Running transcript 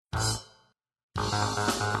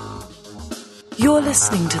You're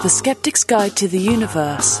listening to The Skeptics Guide to the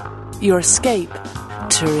Universe, your escape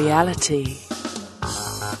to reality.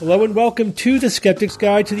 Hello and welcome to The Skeptics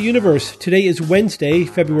Guide to the Universe. Today is Wednesday,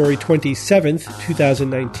 February 27th,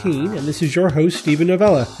 2019, and this is your host, Stephen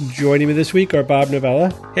Novella. Joining me this week are Bob Novella.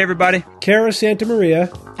 Hey, everybody. Cara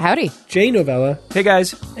Santamaria. Howdy. Jay Novella. Hey,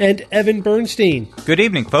 guys. And Evan Bernstein. Good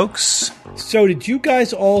evening, folks. So, did you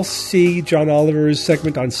guys all see John Oliver's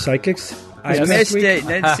segment on psychics? I missed it.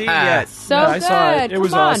 Didn't see it yet. So no, good. I saw it. It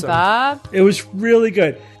was awesome. Bob. It was really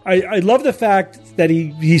good. I love the fact that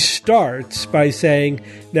he starts by saying,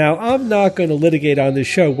 now, I'm not going to litigate on this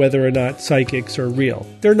show whether or not psychics are real.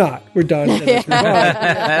 They're not. We're done. Let's move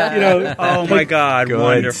on. Oh, my God. Good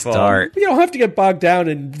Wonderful. Start. You don't have to get bogged down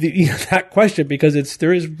in that question because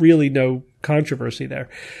there is really no controversy there.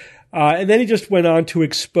 And then he just went on to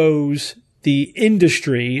expose the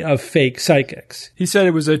industry of fake psychics. He said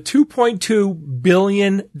it was a $2.2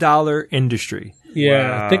 billion industry.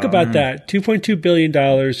 Yeah, wow. Think about that. $2.2 billion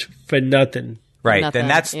for nothing. Right, Nothing.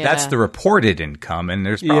 then that's the reported income, and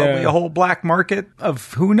there's probably a whole black market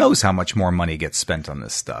of who knows how much more money gets spent on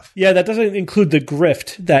this stuff. Yeah, that doesn't include the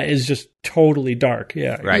grift that is just totally dark.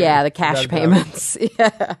 Yeah, right. Yeah, the cash payments.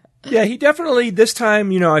 Yeah. Yeah, he definitely, this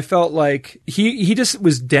time, I felt like he just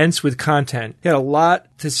was dense with content. He had a lot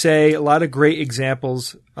to say, a lot of great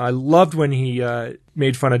examples. I loved when he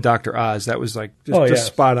made fun of Dr. Oz. That was just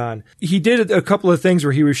spot on. He did a couple of things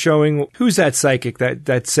where he was showing, who's that psychic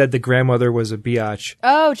that said the grandmother was a biatch?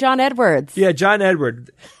 Oh, John Edwards. Yeah, John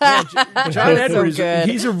Edward. Yeah, John Edward, so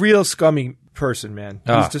he's a real scummy person, man.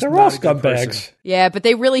 He's just they're not all a good scumbags. person. Yeah, but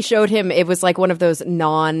they really showed him. It was like one of those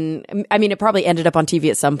it probably ended up on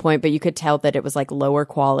TV at some point, but you could tell that it was like lower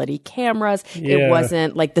quality cameras. Yeah. It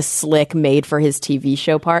wasn't like the slick made for his TV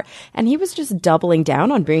show part. And he was just doubling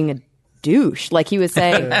down on being a douche. Like he was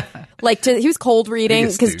saying, he was cold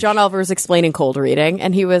reading because John Oliver was explaining cold reading.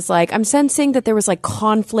 And he was like, I'm sensing that there was like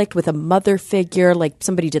conflict with a mother figure, like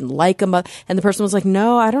somebody didn't like a mother. And the person was like,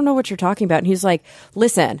 no, I don't know what you're talking about. And he's like,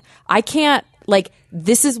 listen, I can't. Like,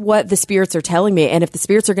 this is what the spirits are telling me. And if the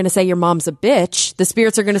spirits are going to say your mom's a bitch, the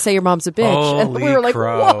spirits are going to say your mom's a bitch. Holy and we were like,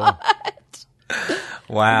 crow. What?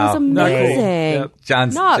 Wow. It was amazing. Yep.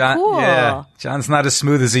 John's cool. Yeah, John's not as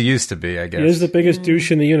smooth as he used to be, I guess. He is the biggest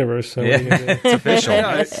douche in the universe. So It's official.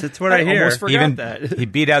 Yeah, that's what I hear. Almost forgot that. He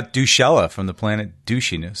beat out Douchella from the planet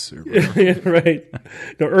Douchiness. right.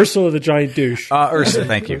 No, Ursula the giant douche. Ursula,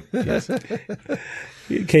 thank you. Yes.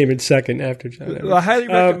 He came in second after John Edwards. Well, I highly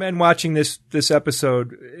recommend watching this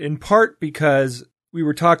episode, in part because we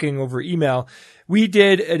were talking over email. We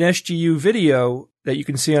did an SGU video that you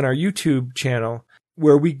can see on our YouTube channel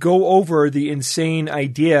where we go over the insane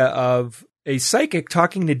idea of a psychic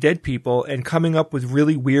talking to dead people and coming up with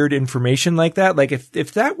really weird information like that. Like if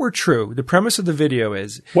that were true, the premise of the video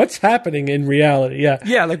is what's happening in reality.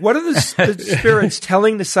 Yeah. Like what are the spirits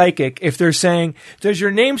telling the psychic if they're saying, does your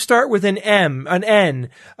name start with an M, an N?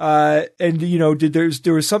 And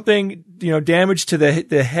there was something, damage to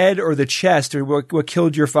the head or the chest or what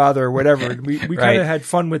killed your father or whatever. We kind of had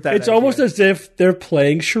fun with that. It's almost as if they're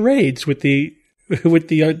playing charades with the dead with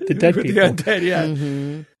people. The undead, yeah.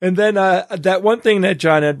 Mm-hmm. And then that one thing that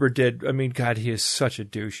John Edward did, I mean, God, he is such a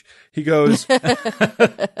douche. He goes,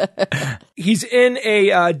 he's in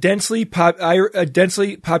a densely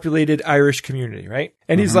populated Irish community, right?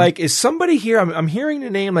 And he's like, is somebody here? I'm hearing the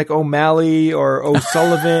name like O'Malley or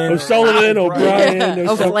O'Sullivan. O'Sullivan, O'Brien,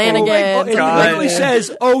 O'Flanagan. And he literally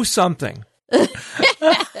says, oh, something. Like,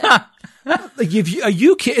 are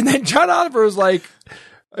you kidding? And then John Oliver was like,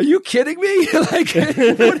 are you kidding me? Like,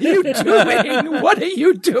 what are you doing? What are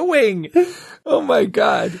you doing? Oh my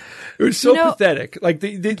God. It was so pathetic. Like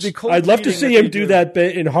the cold I'd love to see him do that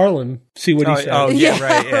bit in Harlem. See what he says. Oh, yeah,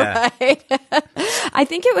 right, yeah. Right. I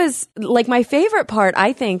think it was like my favorite part,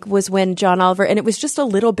 I think, was when John Oliver, and it was just a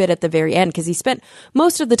little bit at the very end because he spent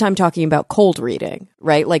most of the time talking about cold reading,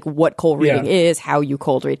 right? Like what cold reading is, how you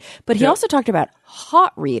cold read. But he also talked about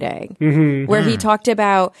hot reading, where he talked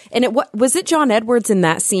about, and was it John Edwards in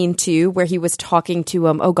that scene too, where he was talking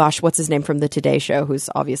to what's his name from the Today Show, who's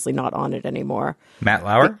obviously not on it anymore. Matt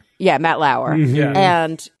Lauer? Yeah, Matt Lauer.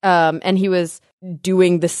 Yeah. And he was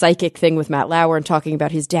doing the psychic thing with Matt Lauer and talking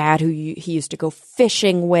about his dad who he used to go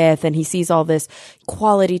fishing with, and he sees all this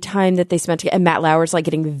quality time that they spent together. And Matt Lauer's like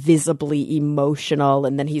getting visibly emotional,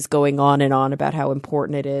 and then he's going on and on about how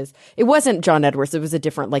important it is. It wasn't John Edwards. It was a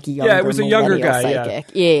different, like, younger, it was a younger guy,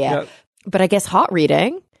 psychic. Yeah. But I guess hot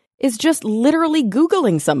reading is just literally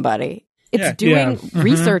Googling somebody. It's doing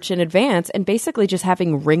research in advance and basically just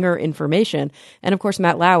having ringer information. And of course,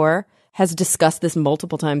 Matt Lauer, has discussed this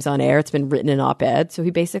multiple times on air. It's been written in op-ed. So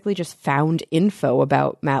he basically just found info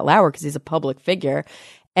about Matt Lauer because he's a public figure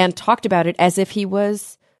and talked about it as if he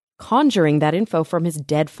was conjuring that info from his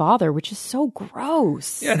dead father, which is so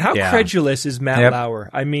gross. Yeah, and how credulous is Matt Lauer?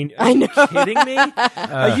 I mean, are you kidding me?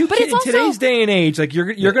 Are you kidding? In today's day and age, like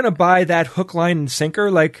you're going to buy that hook, line, and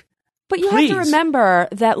sinker? Like, but you please. have to remember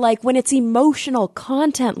that, like, when it's emotional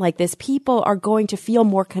content like this, people are going to feel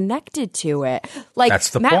more connected to it. Like, that's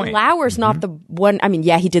the Matt point. Lauer's not the one. I mean,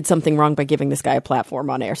 yeah, he did something wrong by giving this guy a platform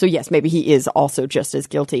on air. So yes, maybe he is also just as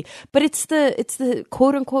guilty. But it's the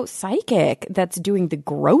quote unquote psychic that's doing the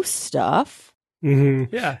gross stuff.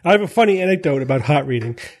 Mm-hmm. Yeah, I have a funny anecdote about hot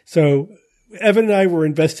reading. So Evan and I were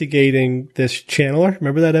investigating this channeler.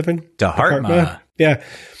 Remember that, Evan? Dharma. Yeah.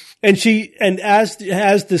 And as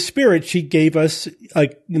the spirit, she gave us a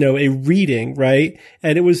reading, right?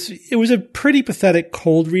 And it was a pretty pathetic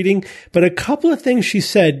cold reading, but a couple of things she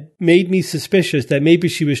said made me suspicious that maybe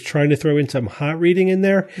she was trying to throw in some hot reading in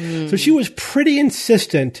there. So she was pretty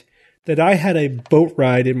insistent that I had a boat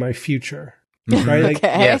ride in my future, right? Like,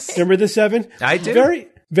 yes. Remember this, Evan? I do. Very,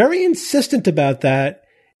 very insistent about that.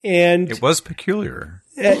 And it was peculiar.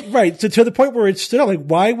 Right. So to the point where it's still like,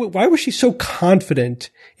 why was she so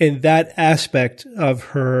confident in that aspect of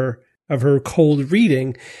her cold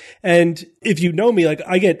reading? And if you know me, like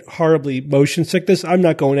I get horribly motion sickness. I'm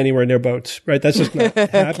not going anywhere near boats, right? That's just not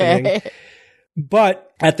happening.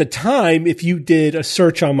 But at the time, if you did a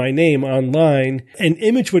search on my name online, an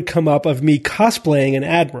image would come up of me cosplaying an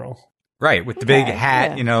admiral. Right, with the big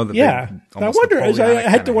hat, big, I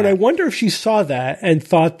wonder if she saw that and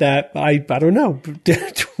thought that I don't know,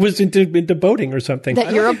 was into boating or something.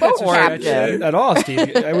 That you're a boat captain at all,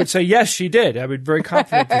 Steve. I would say yes, she did. I would be very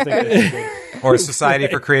confident to think that she did. Or Society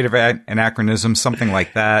for Creative Anachronism, something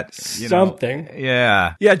like that. Something.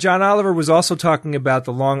 Yeah. Yeah, John Oliver was also talking about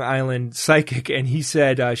the Long Island psychic, and he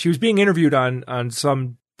said she was being interviewed on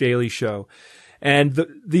some daily show. And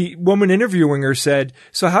the woman interviewing her said,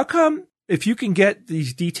 so how come, if you can get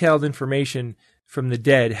these detailed information from the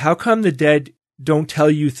dead, how come the dead don't tell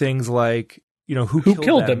you things like, who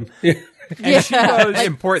killed them? And she goes,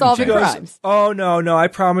 important. She goes, oh, no, I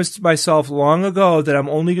promised myself long ago that I'm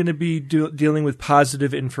only going to be dealing with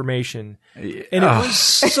positive information. And it was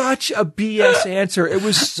such a BS answer. It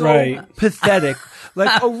was so pathetic.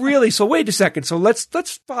 Like, oh, really? So wait a second. So let's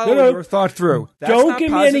follow your thought through. Don't give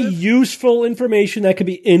me any useful information that can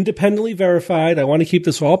be independently verified. I want to keep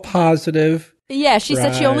this all positive. Yeah, she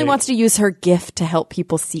said she only wants to use her gift to help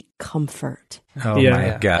people seek comfort. Oh,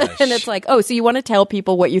 my gosh. And it's like, oh, so you want to tell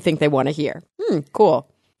people what you think they want to hear. Cool.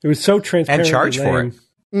 It was so transparent. And charge for it.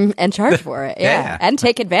 And charge for it, yeah. And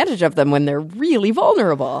take advantage of them when they're really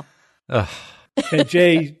vulnerable. Ugh. And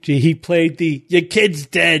Jay, he played the "Your kid's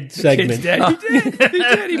dead" segment. He did.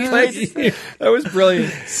 He played. That was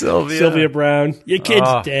brilliant. Sylvia Brown. Your kid's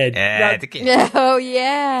dead. Oh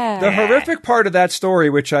yeah. The horrific part of that story,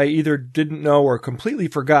 which I either didn't know or completely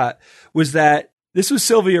forgot, was that this was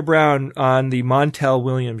Sylvia Brown on the Montel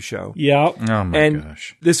Williams show. Yeah. Oh my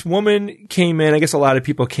gosh. This woman came in. I guess a lot of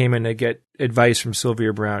people came in to get advice from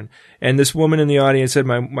Sylvia Brown. And this woman in the audience said,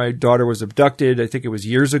 my daughter was abducted. I think it was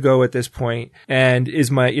years ago at this point. And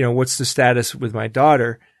is what's the status with my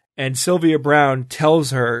daughter? And Sylvia Brown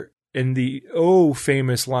tells her in the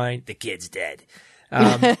famous line, "The kid's dead."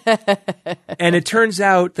 And it turns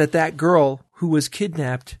out that girl who was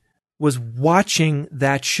kidnapped was watching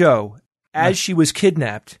that show as she was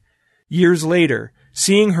kidnapped years later,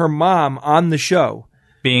 seeing her mom on the show.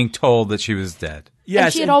 Being told that she was dead. Yes,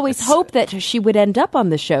 and she had always hoped that she would end up on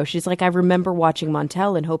the show. She's like, I remember watching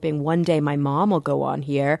Montel and hoping one day my mom will go on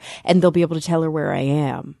here and they'll be able to tell her where I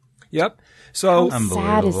am. That So how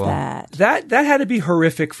sad is that? That had to be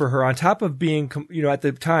horrific for her. On top of being, at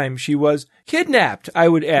the time she was kidnapped, I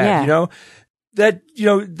would add,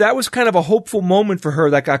 that was kind of a hopeful moment for her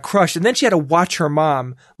that got crushed. And then she had to watch her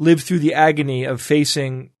mom live through the agony of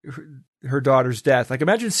facing her daughter's death. Like,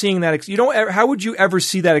 imagine seeing that. How would you ever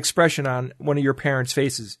see that expression on one of your parents'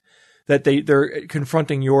 faces that they're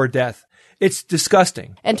confronting your death? It's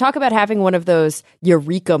disgusting. And talk about having one of those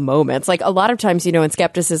eureka moments. Like, a lot of times, in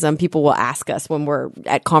skepticism, people will ask us when we're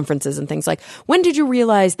at conferences and things like, when did you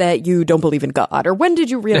realize that you don't believe in God? Or when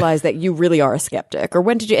did you realize that you really are a skeptic? Or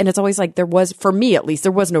when did you, and it's always like, for me at least,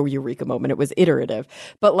 there was no eureka moment. It was iterative.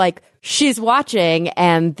 But like, she's watching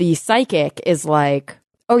and the psychic is like,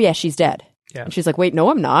 oh yeah, she's dead. Yeah. And she's like, wait, no,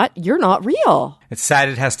 I'm not. You're not real. It's sad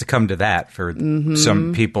it has to come to that for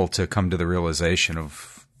some people to come to the realization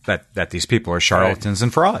of that these people are charlatans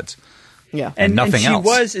and frauds. Yeah. And nothing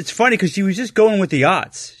else. It's funny because she was just going with the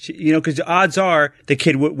odds. Because the odds are the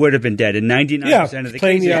kid would have been dead. And 99% of the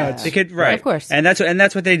playing cases, the odds. the kid, right. Of course. And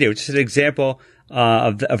that's what they do. It's just an example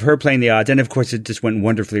of her playing the odds. And of course, it just went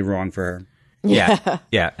wonderfully wrong for her. Yeah.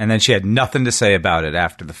 Yeah. And then she had nothing to say about it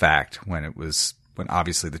after the fact when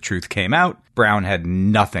obviously the truth came out. Brown had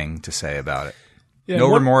nothing to say about it. Yeah,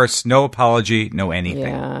 no remorse, no apology, no anything.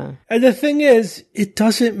 Yeah. And the thing is, it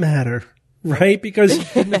doesn't matter, right? Because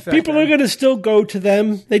people are going to still go to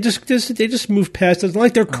them. They just move past it. It's not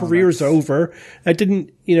like their career's over. That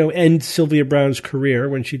didn't, end Sylvia Brown's career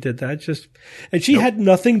when she did that. And she had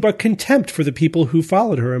nothing but contempt for the people who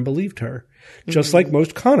followed her and believed her. Just like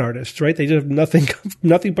most con artists, right? They just have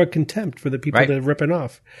nothing but contempt for the people they're ripping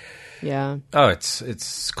off. Yeah. Oh,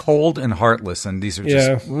 it's cold and heartless, and these are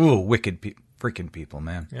just wicked freaking people,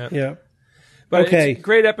 man. Yeah. But okay. It's a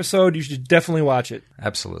great episode. You should definitely watch it.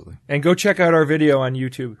 Absolutely. And go check out our video on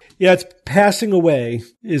YouTube. Yeah, it's Passing Away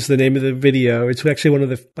is the name of the video. It's actually one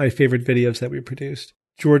of my favorite videos that we produced.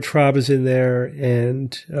 George Traub is in there,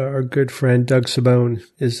 and our good friend Doug Sabone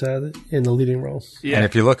is in the leading role. Yeah. And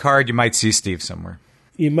if you look hard, you might see Steve somewhere.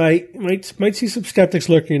 You might see some skeptics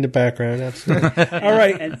lurking in the background. Absolutely. All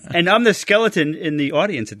right. And I'm the skeleton in the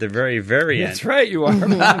audience at the very, very end. That's right, you are.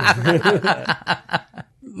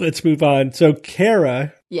 Let's move on. So,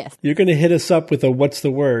 Kara, yes, you're going to hit us up with a what's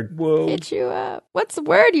the word? Whoa. Hit you up. What's the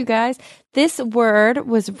word, you guys? This word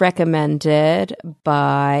was recommended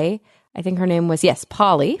by, I think her name was,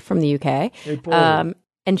 Polly from the UK. Hey, Polly.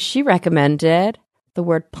 And she recommended the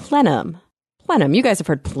word plenum. Plenum. You guys have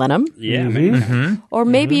heard plenum. Yeah, man. Or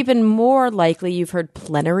maybe even more likely you've heard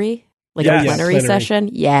plenary, like a plenary session.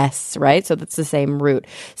 Yes, right? So that's the same root.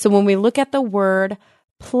 So when we look at the word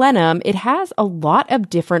plenum, it has a lot of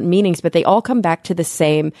different meanings, but they all come back to the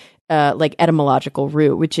same etymological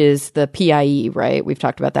root, which is the PIE, right? We've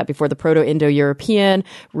talked about that before, the Proto-Indo-European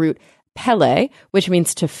root pele, which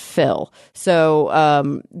means to fill.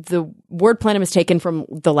 So the word plenum is taken from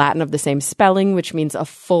the Latin of the same spelling, which means a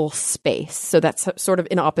full space. So that's sort of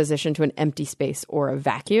in opposition to an empty space or a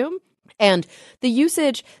vacuum. And the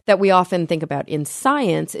usage that we often think about in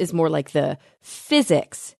science is more like the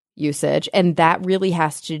physics usage, and that really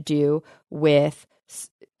has to do with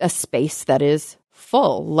a space that is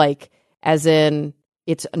full, like as in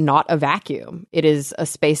it's not a vacuum. It is a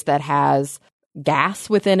space that has gas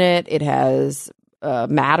within it. It has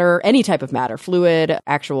matter, any type of matter, fluid,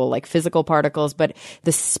 actual like physical particles, but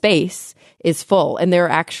the space is full. And there are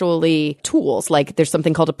actually tools, like there's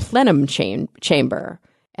something called a plenum chamber.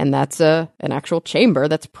 And that's an actual chamber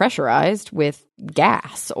that's pressurized with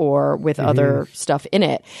gas or with other stuff in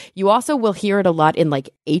it. You also will hear it a lot in like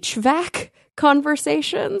HVAC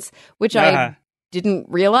conversations, which I didn't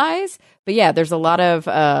realize. But yeah, there's a lot of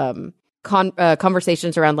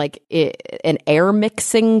conversations around like an air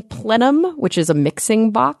mixing plenum, which is a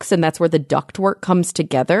mixing box, and that's where the ductwork comes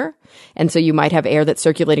together. And so you might have air that's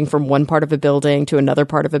circulating from one part of a building to another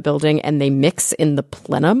part of a building, and they mix in the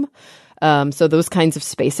plenum. So those kinds of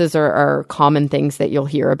spaces are common things that you'll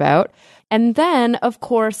hear about. And then, of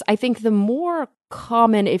course, I think the more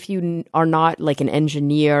common, if you are not like an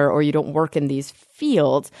engineer or you don't work in these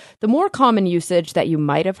fields, the more common usage that you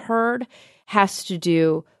might have heard has to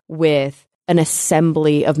do with an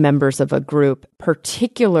assembly of members of a group,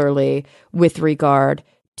 particularly with regard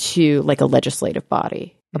to like a legislative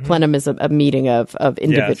body. A plenum is a meeting of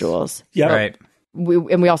individuals. Yes. Yeah. Right.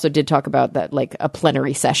 We also did talk about that, like a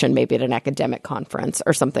plenary session, maybe at an academic conference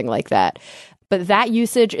or something like that. But that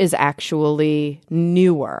usage is actually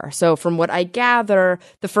newer. So from what I gather,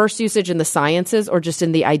 the first usage in the sciences, or just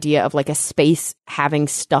in the idea of like a space having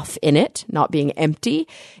stuff in it, not being empty,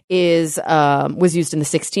 was used in the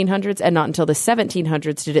 1600s, and not until the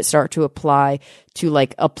 1700s did it start to apply to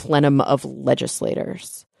like a plenum of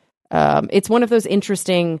legislators. It's one of those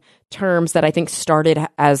interesting terms that I think started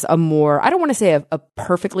as a more, I don't want to say a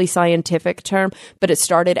perfectly scientific term, but it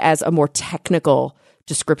started as a more technical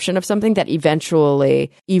description of something that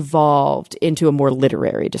eventually evolved into a more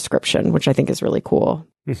literary description, which I think is really cool.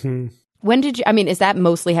 Mm-hmm. When did you, is that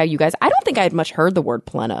mostly how you guys, I don't think I had much heard the word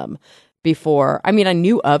plenum before. I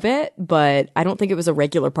knew of it, but I don't think it was a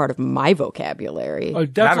regular part of my vocabulary. Oh,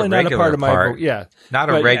 definitely not a part of my Not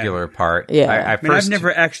a regular part. Yeah. I've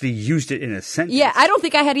never actually used it in a sentence. Yeah, I don't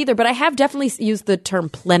think I had either, but I have definitely used the term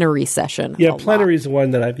plenary session. Yeah, plenary is the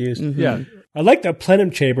one that I've used. Mm-hmm. Yeah. I like the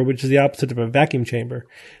plenum chamber, which is the opposite of a vacuum chamber.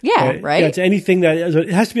 Yeah, right? Yeah, it's anything it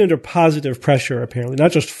has to be under positive pressure, apparently.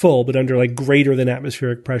 Not just full, but under like greater than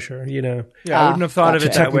atmospheric pressure, Yeah, I wouldn't have thought of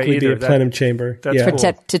it that way technically either. be a plenum chamber. That's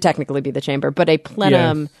cool. To technically be the chamber. But a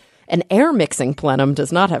plenum, An air mixing plenum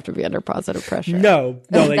does not have to be under positive pressure. No.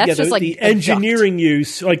 That's just like the a engineering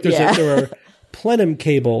use, like there are plenum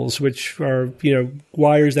cables, which are,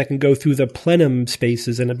 wires that can go through the plenum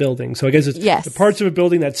spaces in a building. So I guess it's the parts of a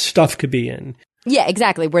building that stuff could be in. Yeah,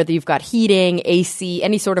 exactly. Whether you've got heating, AC,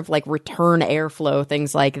 any sort of like return airflow,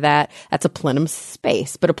 things like that, that's a plenum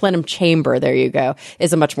space. But a plenum chamber, there you go,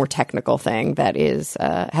 is a much more technical thing that is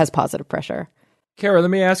has positive pressure. Kara, let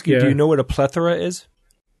me ask you, do you know what a plethora is?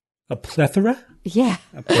 A plethora? Yeah.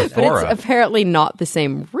 But it's apparently not the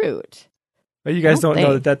same root. But you guys don't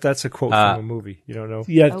know that's a quote from a movie. You don't know?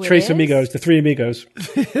 Yeah, Tres Amigos, the Three Amigos.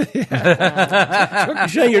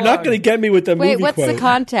 Jay, you're not going to get me with the movie what's quote. the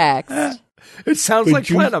context? It sounds like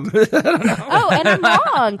plenum. Oh, and I'm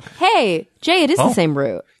wrong. Hey, Jay, it is the same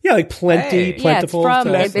root. Yeah, like plentiful.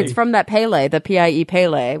 Yeah, it's from that Pele, the PIE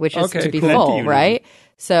Pele, which is to be full, right?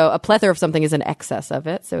 So a plethora of something is an excess of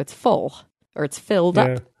it, so it's full, or it's filled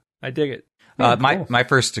up. I dig it. My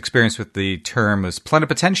first experience with the term was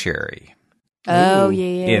plenipotentiary. Oh,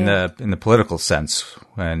 yeah. In the political sense,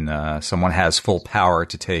 when someone has full power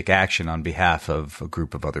to take action on behalf of a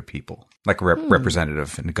group of other people, like a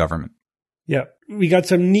representative in the government. Yeah. We got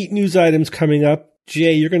some neat news items coming up.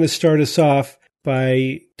 Jay, you're going to start us off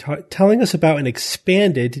by telling us about an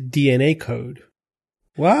expanded DNA code.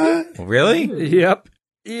 What? Really? Yep.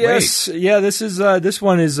 Yes. Wait. Yeah, this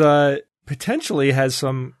one is potentially has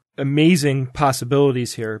some amazing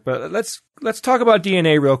possibilities here. But let's talk about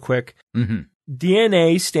DNA real quick. Mm-hmm.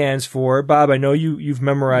 DNA stands for, Bob, I know you've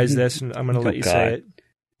memorized this, and I'm going to let you say it.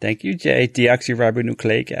 Thank you, Jay.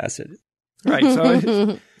 Deoxyribonucleic acid. Right.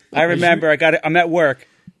 So I remember I'm at work.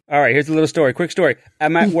 All right, here's a little story. Quick story.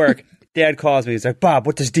 I'm at work. Dad calls me. He's like, Bob,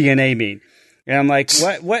 what does DNA mean? And I'm like,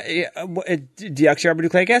 what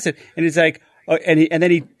deoxyribonucleic acid? And he's like, and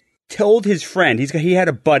then he told his friend, he had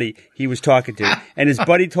a buddy he was talking to, and his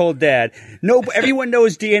buddy told Dad, no, everyone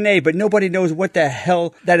knows DNA, but nobody knows what the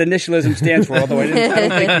hell that initialism stands for, although I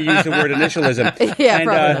don't think he used the word initialism. Yeah,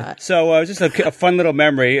 probably not. So it was just a fun little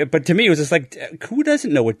memory, but to me it was just like, who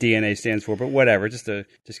doesn't know what DNA stands for, but whatever, just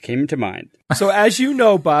came to mind. So as you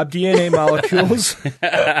know, Bob, DNA molecules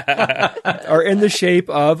are in the shape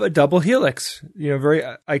of a double helix, very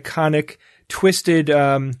iconic, twisted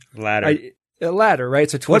ladder. A ladder, right?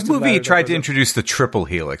 It's a twisted What movie ladder tried to introduce the triple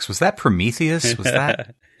helix? Was that Prometheus? Was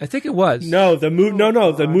that? I think it was. No, the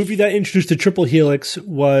movie that introduced the triple helix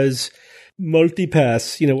was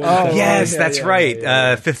Multipass. Yes, that's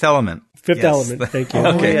right. Fifth Element. Fifth Element. Thank you.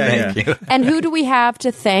 Okay, thank you. And who do we have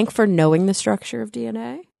to thank for knowing the structure of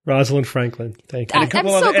DNA? Rosalind Franklin. Thank you. I'm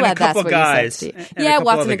so glad that's what you said, Steve. Yeah,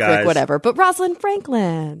 Watson and Crick, whatever. But Rosalind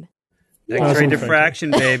Franklin. X-ray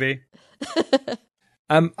diffraction, baby.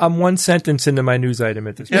 I'm one sentence into my news item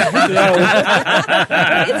at this point. It's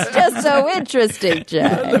just so interesting, Jay.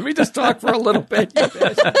 Let me just talk for a little bit.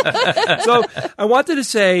 So I wanted to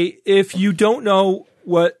say, if you don't know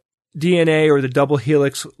what DNA or the double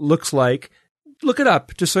helix looks like, look it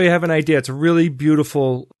up just so you have an idea. It's a really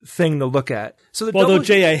beautiful thing to look at. So although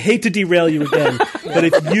Jay, I hate to derail you again, but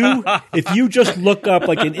if you just look up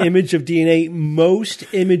like an image of DNA, most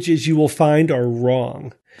images you will find are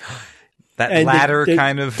wrong. That ladder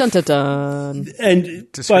kind of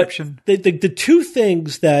description. But the two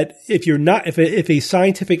things that if a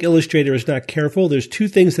scientific illustrator is not careful, there's two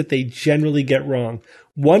things that they generally get wrong.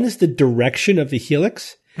 One is the direction of the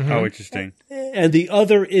helix. Mm-hmm. Oh, interesting. And the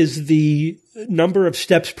other is the number of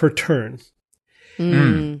steps per turn.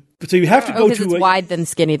 Mm. So you have to go to it's wide then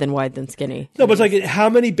skinny, then wide then skinny. No, but it's like how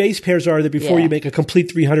many base pairs are there before you make a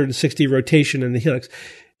complete 360 rotation in the helix,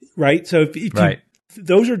 right? So if right.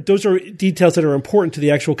 Those are details that are important to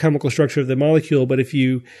the actual chemical structure of the molecule. But if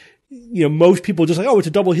most people just like, oh, it's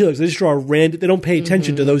a double helix. They just draw a random. They don't pay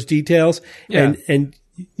attention to those details, and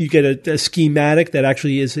you get a schematic that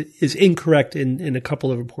actually is incorrect in a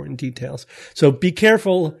couple of important details. So be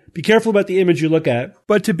careful. Be careful about the image you look at.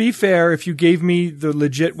 But to be fair, if you gave me the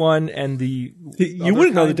legit one and you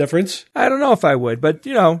wouldn't know the difference. I don't know if I would, but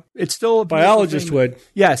it's still a biologist would.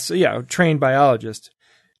 Yes, trained biologist,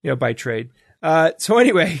 by trade. So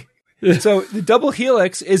anyway, so the double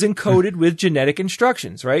helix is encoded with genetic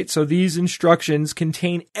instructions, right? So these instructions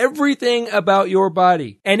contain everything about your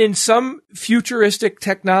body. And in some futuristic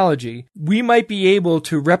technology, we might be able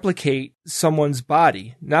to replicate someone's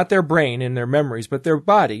body, not their brain and their memories, but their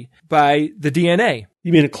body by the DNA.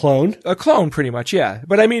 You mean a clone? A clone, pretty much, yeah.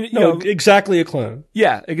 But I mean, exactly a clone.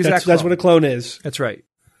 Yeah, exactly. That's what a clone is. That's right.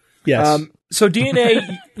 Yes. So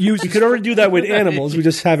DNA uses... We could already do that with animals. We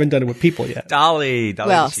just haven't done it with people yet. Dolly.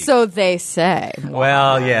 Well, so they say.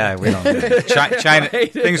 Well, yeah, we don't. China,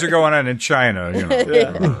 things are going on in China.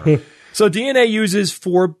 So DNA uses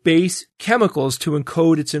 4 base chemicals to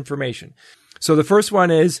encode its information. So the first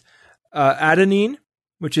one is adenine,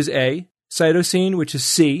 which is A, cytosine, which is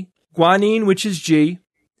C, guanine, which is G,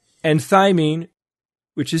 and thymine,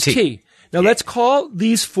 which is T. Now let's call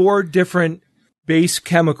these 4 different base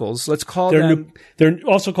chemicals. Let's call them... They're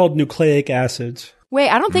also called nucleic acids. Wait,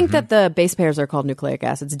 I don't think that the base pairs are called nucleic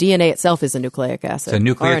acids. DNA itself is a nucleic acid. It's a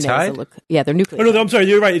nucleotide? They're nucleotides. Oh, no, I'm sorry.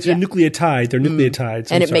 You're right. It's a nucleotide. They're nucleotides.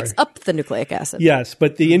 And it makes up the nucleic acid. Yes,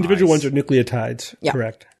 but the individual ones are nucleotides. Yeah.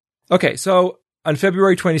 Correct. Okay, so on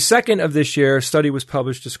February 22nd of this year, a study was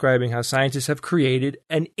published describing how scientists have created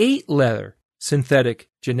an 8-letter synthetic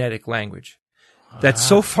genetic language that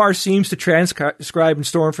so far seems to transcribe and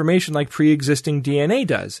store information like pre-existing DNA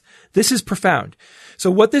does. This is profound.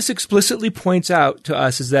 So what this explicitly points out to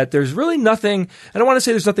us is that there's really nothing, I don't want to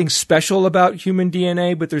say there's nothing special about human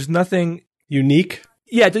DNA, but there's nothing unique.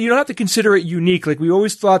 Yeah, you don't have to consider it unique. Like, we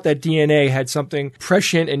always thought that DNA had something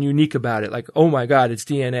prescient and unique about it. Like, oh my God, it's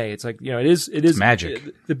DNA. It's like, it is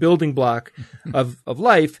magic, the building block of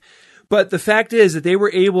life. But the fact is that they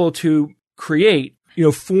were able to create,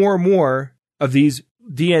 4 more of these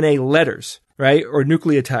DNA letters, right? Or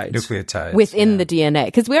nucleotides. Within the DNA.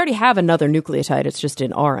 Because we already have another nucleotide. It's just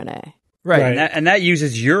in RNA. Right. And that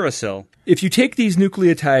uses uracil. If you take these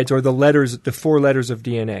nucleotides or the letters, the 4 letters of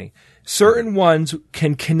DNA, certain ones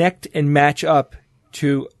can connect and match up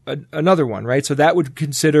to another one, right? So that would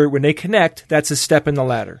consider, when they connect, that's a step in the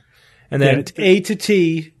ladder. And then it's A to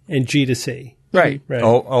T and G to C. Right.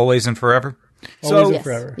 Always and forever? Always and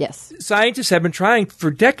forever. Yes. Scientists have been trying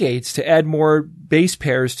for decades to add more base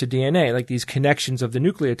pairs to DNA, like these connections of the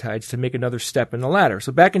nucleotides, to make another step in the ladder.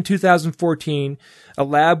 So back in 2014, a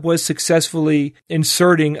lab was successfully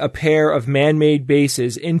inserting a pair of man-made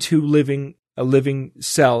bases into a living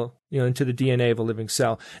cell, into the DNA of a living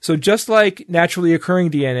cell. So just like naturally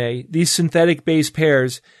occurring DNA, these synthetic base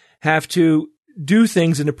pairs have to do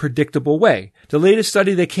things in a predictable way. The latest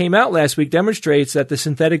study that came out last week demonstrates that the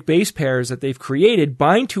synthetic base pairs that they've created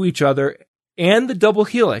bind to each other and the double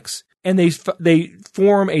helix, and they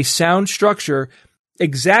form a sound structure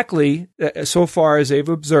exactly, so far as they've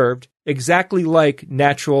observed, exactly like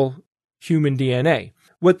natural human DNA.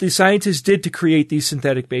 What the scientists did to create these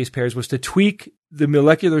synthetic base pairs was to tweak the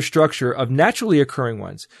molecular structure of naturally occurring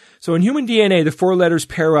ones. So in human DNA, the 4 letters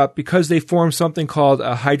pair up because they form something called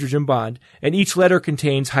a hydrogen bond, and each letter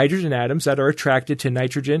contains hydrogen atoms that are attracted to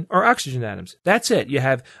nitrogen or oxygen atoms. That's it. You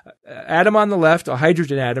have an atom on the left, a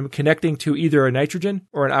hydrogen atom, connecting to either a nitrogen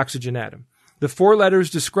or an oxygen atom. The 4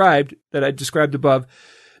 letters that I described above,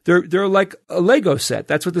 they're like a Lego set.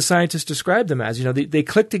 That's what the scientists describe them as. They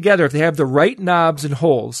click together. If they have the right knobs and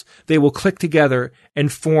holes, they will click together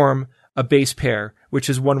and form a base pair, which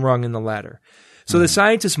is one rung in the ladder. So the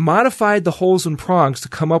scientists modified the holes and prongs to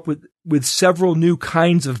come up with several new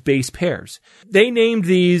kinds of base pairs. They named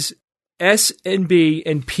these S and B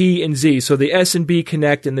and P and Z. So the S and B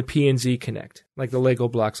connect and the P and Z connect, like the Lego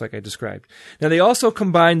blocks like I described. Now they also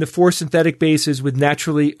combined the 4 synthetic bases with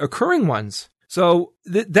naturally occurring ones. So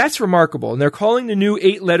that's remarkable. And they're calling the new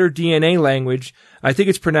 8-letter DNA language, I think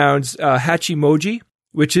it's pronounced Hachimoji,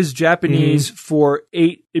 which is Japanese for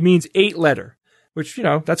 8. It means 8-letter, which,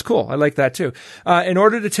 that's cool. I like that too. In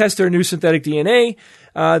order to test their new synthetic DNA,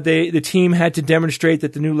 the team had to demonstrate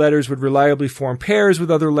that the new letters would reliably form pairs with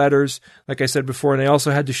other letters, like I said before, and they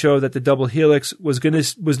also had to show that the double helix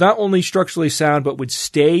was not only structurally sound, but would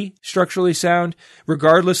stay structurally sound,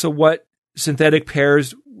 regardless of what synthetic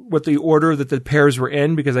pairs, what the order that the pairs were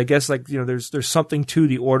in, because I guess there's something to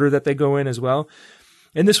the order that they go in as well.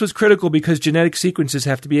 And this was critical because genetic sequences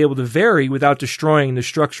have to be able to vary without destroying the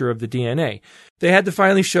structure of the DNA. They had to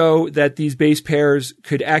finally show that these base pairs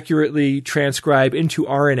could accurately transcribe into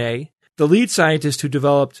RNA. The lead scientist who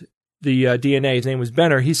developed the DNA, his name was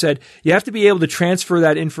Benner, he said, you have to be able to transfer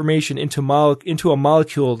that information into a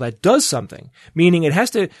molecule that does something, meaning it has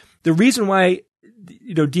to, the reason why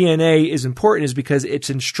DNA is important is because it's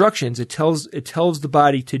instructions. It tells the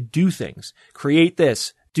body to do things, create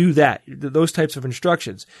this, do that, those types of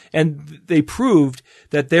instructions. And they proved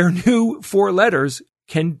that their new 4 letters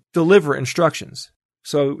can deliver instructions.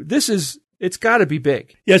 So it's got to be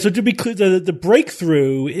big. Yeah. So to be clear, the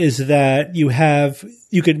breakthrough is that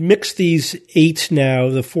you could mix these 8 now,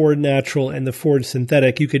 the 4 natural and the 4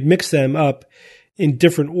 synthetic. You could mix them up in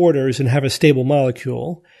different orders and have a stable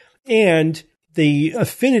molecule. And the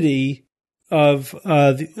affinity of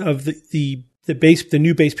the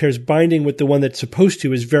new base pairs binding with the one that's supposed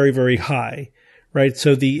to is very, very high, right?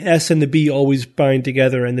 So the S and the B always bind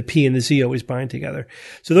together and the P and the Z always bind together.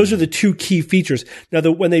 So those are the 2 key features. Now,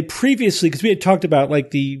 when they previously, because we had talked about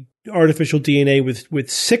like the artificial DNA with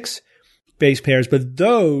 6 base pairs, but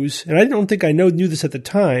those, and I don't think I knew this at the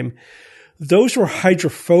time, those were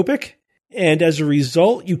hydrophobic. And as a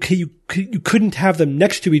result, you couldn't have them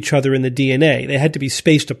next to each other in the DNA. They had to be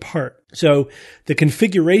spaced apart. So the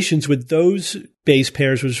configurations with those base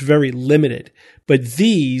pairs was very limited. But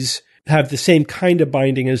these have the same kind of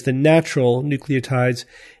binding as the natural nucleotides.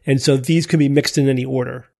 And so these can be mixed in any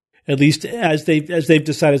order, at least as they've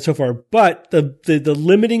decided so far. But the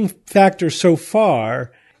limiting factor so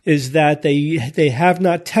far is that they have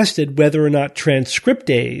not tested whether or not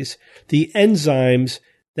transcriptase, the enzymes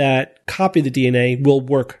that copy the DNA, will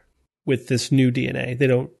work with this new DNA.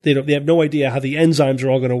 They have no idea how the enzymes are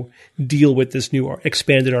all going to deal with this new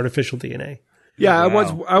expanded artificial DNA. Yeah,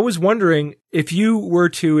 Wow. I was wondering if you were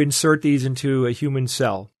to insert these into a human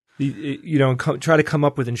cell, try to come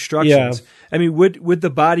up with instructions. Yeah. I mean, would the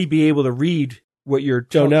body be able to read what you're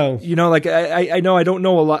Don't know. I know I don't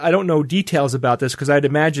know a lot. I don't know details about this because I'd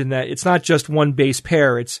imagine that it's not just one base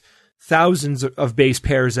pair. It's thousands of base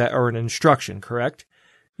pairs that are an instruction, correct?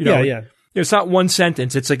 Yeah. It's not one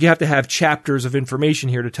sentence. It's like you have to have chapters of information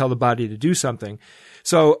here to tell the body to do something.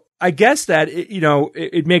 So I guess that,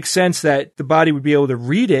 it makes sense that the body would be able to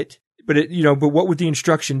read it, but what would the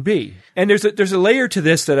instruction be? And there's a layer to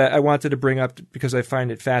this that I wanted to bring up because I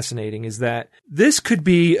find it fascinating, is that this could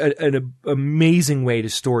be an amazing way to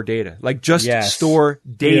store data, like just store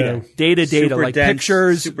data, data, Super like dense,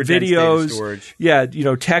 super super dense data videos,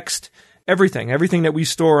 storage. text. Everything that we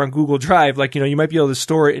store on Google Drive, you might be able to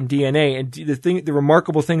store it in DNA. And the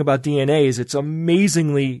remarkable thing about DNA is it's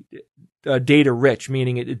amazingly data rich,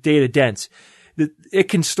 meaning it data dense. It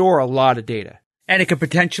can store a lot of data, And it could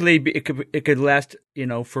potentially be, it could last,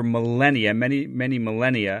 for millennia, many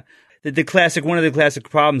millennia. One of the classic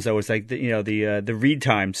problems though is like the read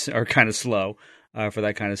times are kind of slow for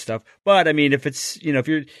that kind of stuff. But I mean, if it's if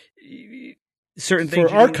you're certain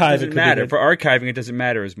things for archiving, it doesn't matter. For archiving, it doesn't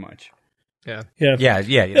matter as much. Yeah.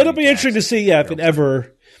 It'll be interesting to see if it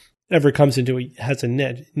ever comes has a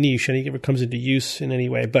niche and it ever comes into use in any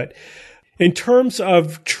way. But in terms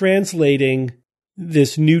of translating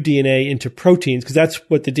this new DNA into proteins, because that's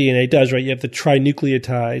what the DNA does, right? You have the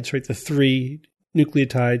trinucleotides, right? The 3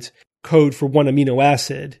 nucleotides code for one amino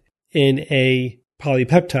acid in a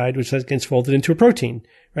polypeptide, which gets folded into a protein,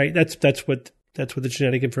 right? That's what the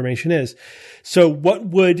genetic information is. So what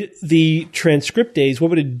would the transcriptase, what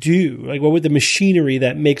would it do? Like, what would the machinery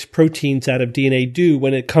that makes proteins out of DNA do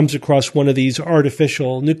when it comes across one of these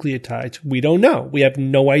artificial nucleotides? We don't know. We have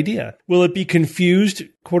no idea. Will it be confused,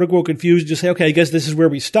 quote unquote confused, just say, okay, I guess this is where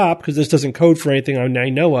we stop because this doesn't code for anything I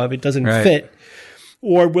know of. It doesn't fit.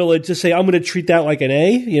 Or will it just say, I'm going to treat that like an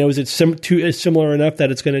A? Is it similar enough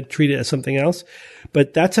that it's going to treat it as something else?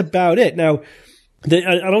 But that's about it. Now, I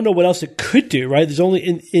don't know what else it could do, right? There's only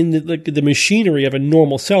in the machinery of a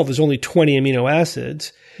normal cell, there's only 20 amino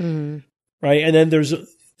acids, right? And then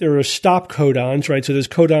there are stop codons, right? So there's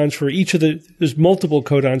codons for there's multiple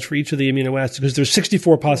codons for each of the amino acids because there's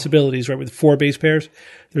 64 possibilities, right? With 4 base pairs,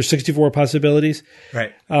 there's 64 possibilities,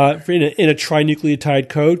 right? In a trinucleotide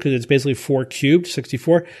code, because it's basically 4 cubed,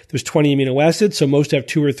 64. There's 20 amino acids, so most have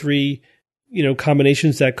 2 or 3.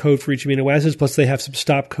 Combinations that code for each amino acids, plus they have some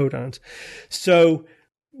stop codons. So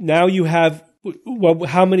now you have,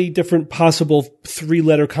 how many different possible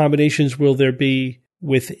 3-letter combinations will there be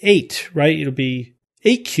with 8, right? It'll be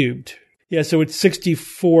 8 cubed. Yeah, so it's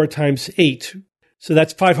 64 times 8. So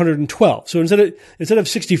that's 512. So instead of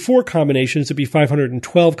 64 combinations, it'd be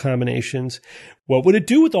 512 combinations. What would it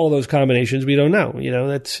do with all those combinations? We don't know.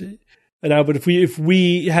 But if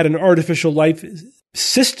we had an artificial life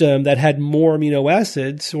system that had more amino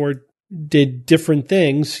acids or did different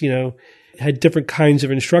things, had different kinds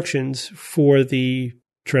of instructions for the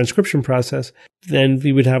transcription process, then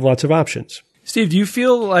we would have lots of options. Steve, do you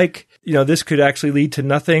feel like, this could actually lead to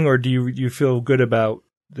nothing, or do you feel good about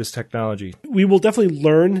this technology? We will definitely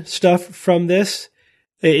learn stuff from this.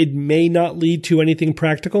 It may not lead to anything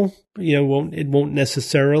practical. It won't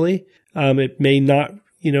necessarily. It may not,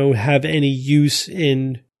 have any use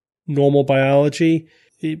in normal biology.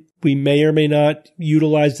 We may or may not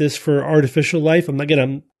utilize this for artificial life.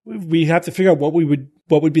 We have to figure out what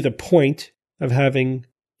would be the point of having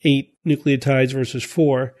 8 nucleotides versus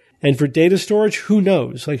 4. And for data storage, who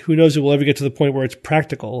knows? Who knows if we'll ever get to the point where it's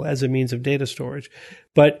practical as a means of data storage.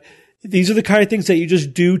 But these are the kind of things that you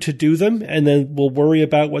just do to do them, and then we'll worry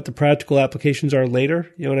about what the practical applications are later.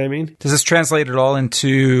 You know what I mean? Does this translate at all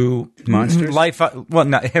into monsters? Life? Well,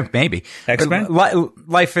 not, maybe. X-Men?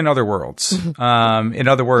 Life in other worlds. In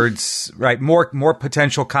other words, right? More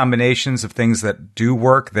potential combinations of things that do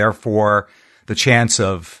work. Therefore, the chance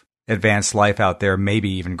of advanced life out there may be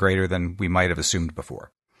even greater than we might have assumed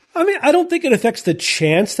before. I mean, I don't think it affects the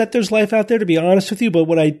chance that there's life out there, to be honest with you. But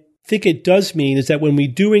what I think it does mean is that when we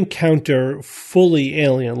do encounter fully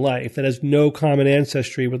alien life that has no common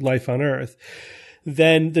ancestry with life on Earth,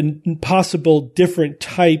 then the possible different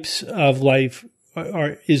types of life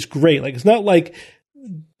is great. Like, it's not like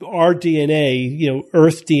our DNA,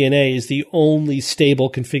 Earth DNA is the only stable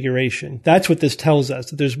configuration. That's what this tells us,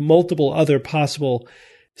 that there's multiple other possible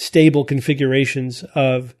stable configurations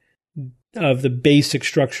of the basic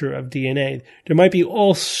structure of DNA. There might be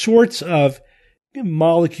all sorts of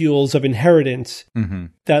molecules of inheritance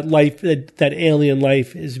that alien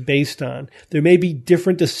life is based on. There may be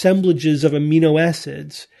different assemblages of amino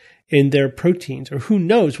acids in their proteins, or who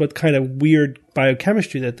knows what kind of weird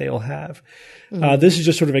biochemistry that they'll have. This is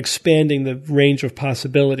just sort of expanding the range of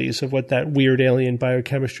possibilities of what that weird alien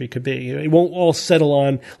biochemistry could be. It won't all settle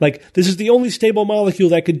on, like, this is the only stable molecule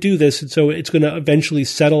that could do this, and so it's going to eventually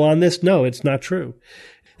settle on this. No, it's not true.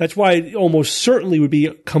 That's why it almost certainly would be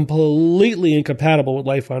completely incompatible with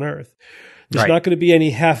life on Earth. There's not going to be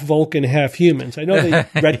any half Vulcan, half humans. I know they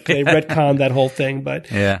retconned that whole thing, but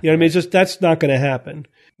you know what I mean? It's just, that's not going to happen.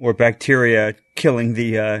 Or bacteria killing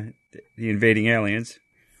the invading aliens.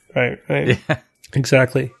 Right. Yeah.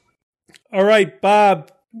 Exactly. All right,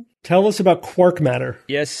 Bob, tell us about quark matter.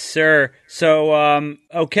 Yes, sir. So,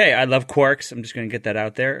 okay, I love quarks. I'm just going to get that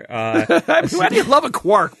out there. Why do you love a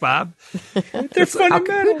quark, Bob? They're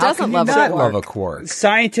fundamental. Who doesn't love a quark?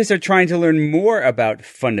 Scientists are trying to learn more about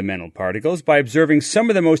fundamental particles by observing some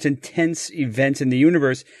of the most intense events in the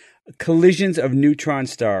universe, collisions of neutron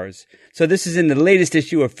stars. So this is in the latest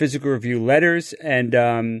issue of Physical Review Letters, and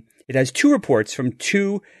it has two reports from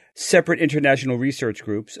two separate international research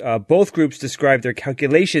groups. Both groups describe their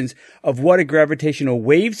calculations of what a gravitational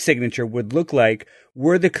wave signature would look like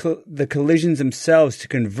were the collisions themselves to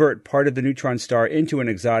convert part of the neutron star into an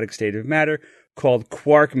exotic state of matter called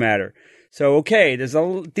quark matter. So, okay, there's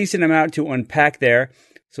a decent amount to unpack there.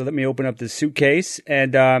 So let me open up this suitcase.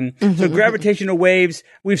 And so gravitational waves,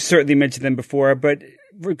 we've certainly mentioned them before, but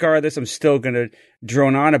regardless, I'm still going to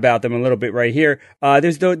drone on about them a little bit right here.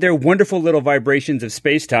 They're wonderful little vibrations of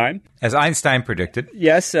space-time. As Einstein predicted.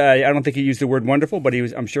 Yes, I don't think he used the word wonderful, but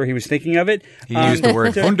I'm sure he was thinking of it. He used the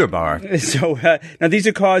word wunderbar. So now these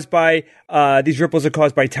ripples are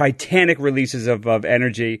caused by titanic releases of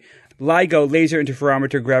energy. LIGO, Laser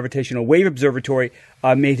Interferometer Gravitational Wave Observatory,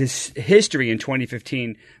 made history in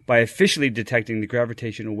 2015 by officially detecting the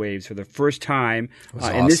gravitational waves for the first time,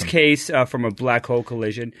 in this case from a black hole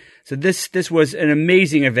collision. So this was an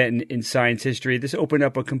amazing event in science history. This opened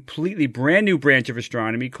up a completely brand new branch of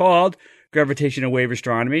astronomy called gravitational wave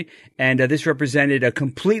astronomy, and this represented a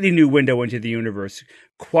completely new window into the universe,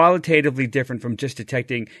 qualitatively different from just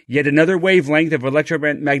detecting yet another wavelength of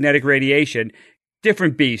electromagnetic radiation.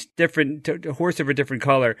 Different beast, different horse of a different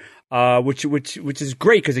color, which is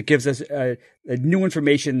great because it gives us a new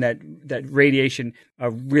information that radiation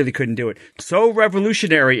really couldn't do it. So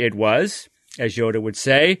revolutionary it was, as Yoda would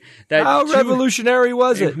say. How revolutionary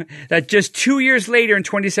was it? That just 2 years later, in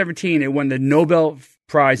 2017, it won the Nobel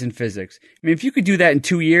Prize in Physics. I mean, if you could do that in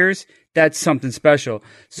 2 years, that's something special.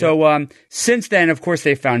 So since then, of course,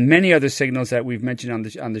 they found many other signals that we've mentioned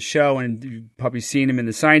on the show, and you've probably seen them in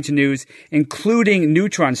the science news, including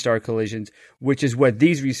neutron star collisions, which is what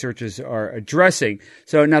these researchers are addressing.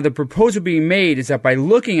 So now the proposal being made is that by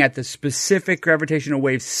looking at the specific gravitational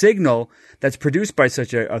wave signal that's produced by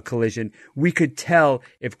such a collision, we could tell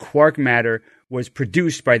if quark matter was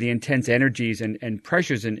produced by the intense energies and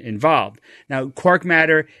pressures involved. Now, quark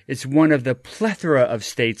matter is one of the plethora of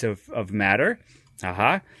states of matter.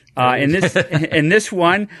 In this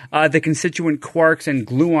one, the constituent quarks and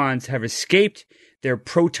gluons have escaped their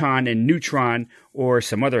proton and neutron or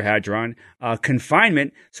some other hadron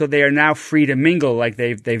confinement, so they are now free to mingle like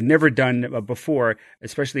they've never done before,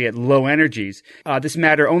 especially at low energies. This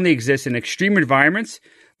matter only exists in extreme environments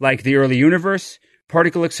like the early universe,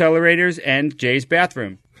 particle accelerators, and Jay's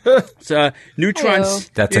bathroom. So neutrons.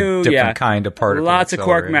 That's a different kind of particle. Lots of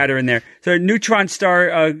quark matter in there. So neutron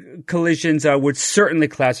star collisions would certainly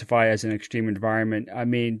classify as an extreme environment. I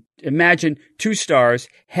mean, imagine two stars,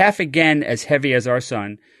 half again as heavy as our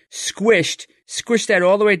sun, squished that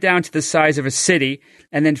all the way down to the size of a city,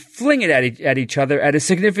 and then fling it at each other at a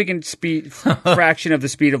significant speed, fraction of the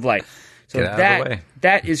speed of light. So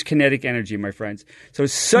that is kinetic energy, my friends. So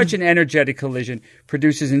such an energetic collision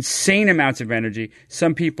produces insane amounts of energy.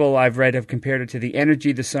 Some people I've read have compared it to the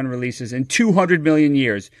energy the sun releases in 200 million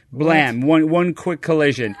years. Blam! One quick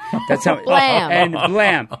collision. That's how. Blam! And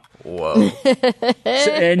blam! Whoa.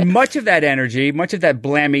 And much of that energy, much of that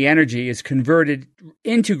blammy energy is converted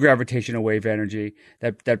into gravitational wave energy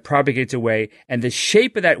that propagates away. And the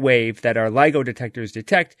shape of that wave that our LIGO detectors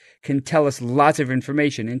detect can tell us lots of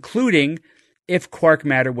information, including if quark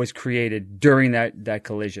matter was created during that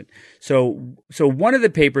collision. So one of the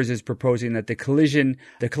papers is proposing that the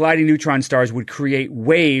colliding neutron stars would create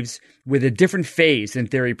waves with a different phase than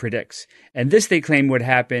theory predicts. And this, they claim, would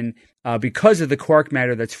happen because of the quark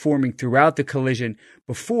matter that's forming throughout the collision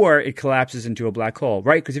before it collapses into a black hole,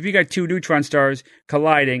 right? Because if you got two neutron stars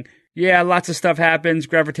colliding, yeah, lots of stuff happens,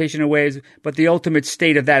 gravitational waves, but the ultimate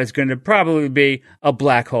state of that is going to probably be a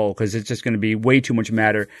black hole because it's just going to be way too much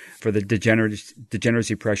matter for the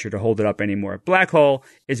degeneracy pressure to hold it up anymore. Black hole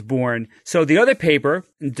is born. So the other paper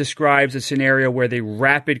describes a scenario where the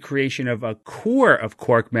rapid creation of a core of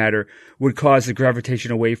quark matter would cause the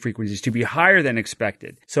gravitational wave frequencies to be higher than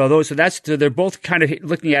expected. So they're both kind of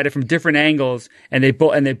looking at it from different angles, and they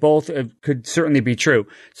both could certainly be true.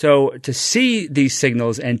 So to see these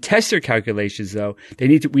signals and test their calculations, though,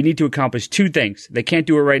 we need to accomplish two things. They can't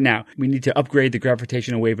do it right now. We need to upgrade the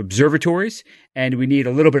gravitational wave observatories, and we need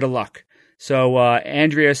a little bit of luck. So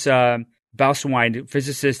Andreas Bauswein,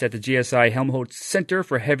 physicist at the GSI Helmholtz Center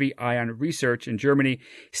for Heavy Ion Research in Germany,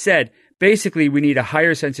 said basically we need a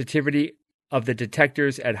higher sensitivity of the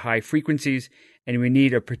detectors at high frequencies, and we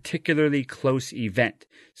need a particularly close event.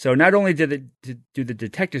 So not only do the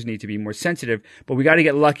detectors need to be more sensitive, but we got to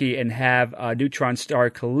get lucky and have a neutron star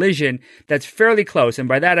collision that's fairly close. And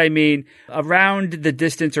by that I mean around the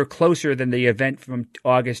distance or closer than the event from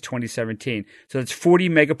August 2017. So it's 40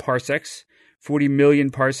 megaparsecs. 40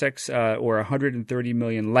 million parsecs, or 130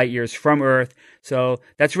 million light years from Earth. So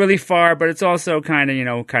that's really far, but it's also kind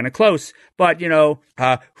of close. But,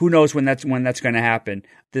 who knows when that's going to happen.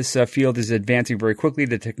 This field is advancing very quickly.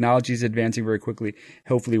 The technology is advancing very quickly.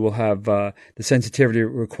 Hopefully we'll have the sensitivity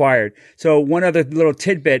required. So one other little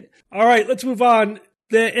tidbit. All right, let's move on.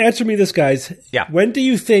 Answer me this, guys. Yeah. When do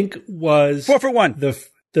you think was 4 for 1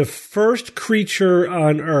 the first creature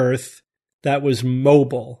on Earth that was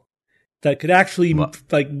mobile? That could actually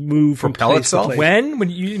move from propel place itself? to place.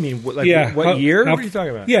 When you mean what year? What are you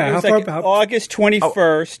talking about? Yeah, It was August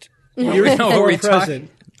 21st. Years before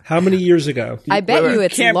present. How many years ago? I bet you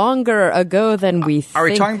it's longer ago than we think. Are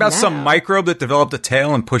we talking about now. some microbe that developed a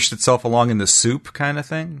tail and pushed itself along in the soup kind of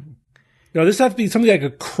thing? No, this has to be something that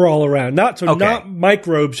could crawl around. Not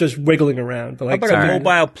microbes just wiggling around, but How about a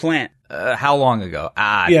mobile plant? How long ago?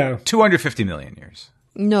 250 million years.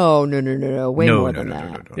 No. Way more than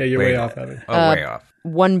that. No. Yeah, you're way off, Evan. Way off.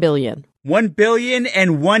 1 billion. 1 billion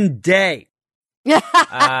and 1 day.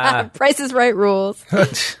 Price is Right rules.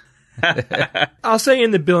 I'll say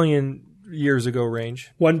in the billion years ago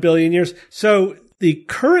range. 1 billion years. So the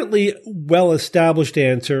currently well-established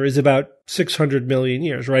answer is about 600 million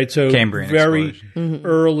years, right? So Cambrian very explosion.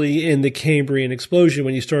 early in the Cambrian explosion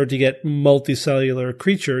when you started to get multicellular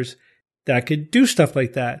creatures that could do stuff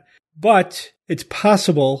like that. But it's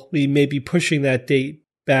possible we may be pushing that date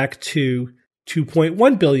back to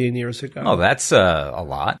 2.1 billion years ago. Oh, that's a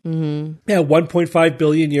lot. Mm-hmm. Yeah, 1.5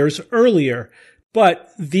 billion years earlier. But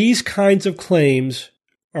these kinds of claims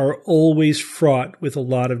are always fraught with a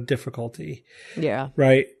lot of difficulty. Yeah.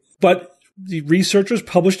 Right? But the researchers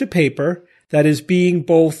published a paper that is being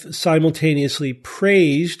both simultaneously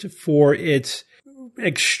praised for its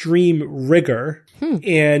extreme rigor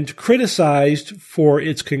and criticized for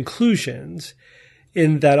its conclusions,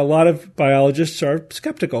 in that a lot of biologists are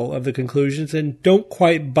skeptical of the conclusions and don't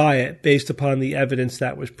quite buy it based upon the evidence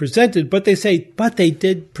that was presented. But they say,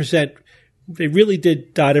 they really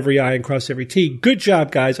did dot every I and cross every T. Good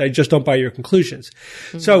job, guys. I just don't buy your conclusions.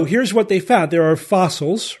 Mm-hmm. So here's what they found. There are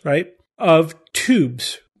fossils, right, of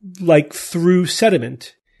tubes, like through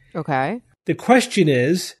sediment. Okay. The question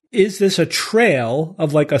is this a trail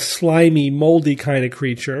of like a slimy, moldy kind of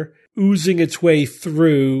creature oozing its way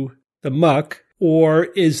through the muck? Or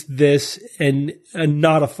is this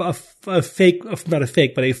not a false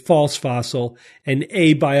fossil, an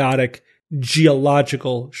abiotic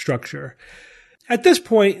geological structure? At this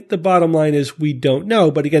point, the bottom line is we don't know.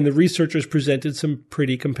 But again, the researchers presented some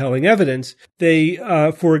pretty compelling evidence. They,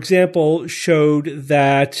 for example, showed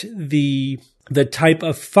that the type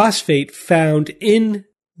of phosphate found in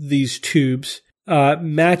these tubes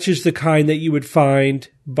matches the kind that you would find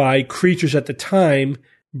by creatures at the time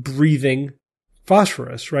breathing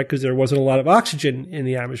phosphorus, right? Because there wasn't a lot of oxygen in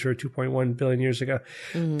the atmosphere 2.1 billion years ago.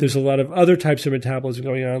 Mm-hmm. There's a lot of other types of metabolism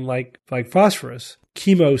going on, like phosphorus,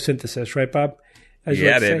 chemosynthesis, right, Bob? as you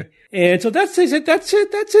Yeah, like to baby. say. And so that's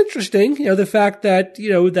interesting. The fact that,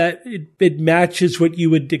 that it matches what you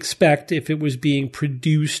would expect if it was being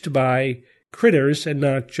produced by critters and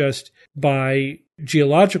not just by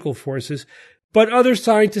geological forces. But other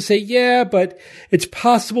scientists say, yeah, but it's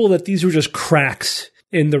possible that these were just cracks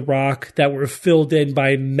in the rock that were filled in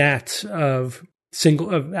by mats of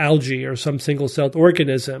algae or some single-celled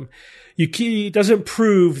organism. It doesn't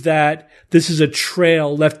prove that this is a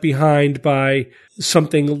trail left behind by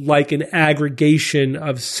something like an aggregation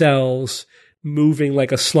of cells moving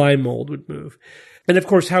like a slime mold would move. And of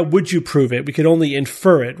course, how would you prove it? We could only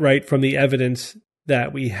infer it, right, from the evidence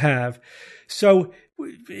that we have. So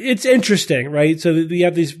it's interesting, right? So we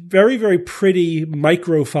have these very, very pretty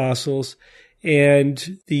microfossils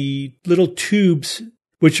and the little tubes,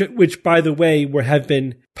 which by the way, have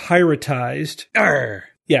been pyritized. Arr.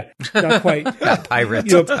 Yeah, not quite.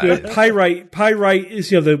 Pirates. Pyrite is,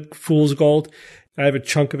 the fool's gold. I have a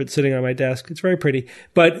chunk of it sitting on my desk. It's very pretty.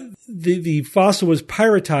 But the fossil was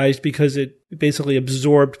pyritized because it basically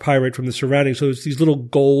absorbed pyrite from the surroundings. So it's these little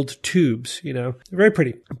gold tubes, very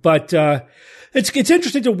pretty. But it's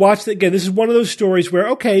interesting to watch. Again, this is one of those stories where,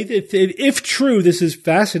 okay, if true, this is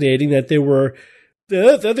fascinating that there were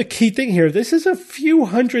the other key thing here. This is a few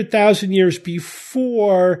 100,000 years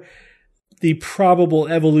before the probable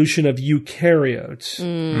evolution of eukaryotes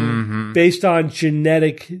based on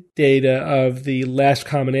genetic data of the last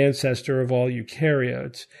common ancestor of all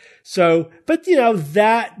eukaryotes. So, but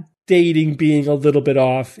that dating being a little bit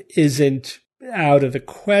off isn't out of the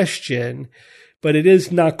question, but it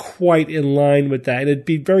is not quite in line with that. And it'd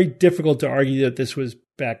be very difficult to argue that this was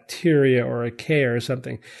bacteria or archaea or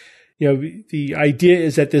something. The idea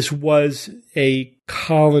is that this was a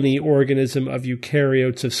colony organism of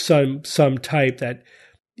eukaryotes of some type that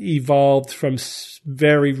evolved from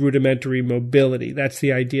very rudimentary mobility. That's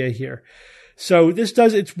the idea here. So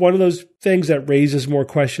it's one of those things that raises more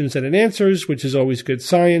questions than it answers, which is always good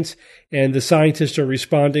science. And the scientists are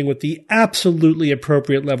responding with the absolutely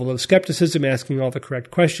appropriate level of skepticism, asking all the correct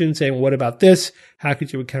questions, saying, well, what about this? How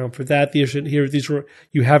could you account for that?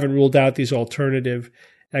 You haven't ruled out these alternative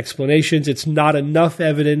explanations. It's not enough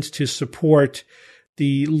evidence to support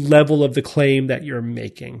the level of the claim that you're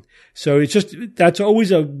making. So that's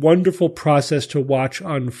always a wonderful process to watch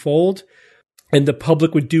unfold. And the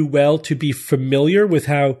public would do well to be familiar with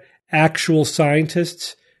how actual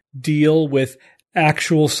scientists deal with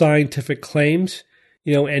actual scientific claims,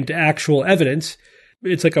 and actual evidence.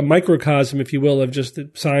 It's like a microcosm, if you will, of just the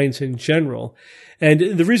science in general. And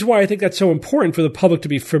the reason why I think that's so important for the public to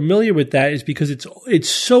be familiar with that is because it's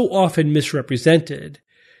so often misrepresented.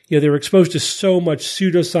 They're exposed to so much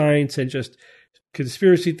pseudoscience and just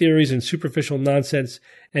conspiracy theories and superficial nonsense.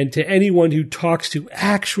 And to anyone who talks to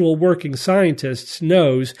actual working scientists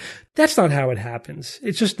knows that's not how it happens.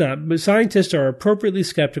 It's just not. Scientists are appropriately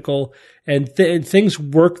skeptical and things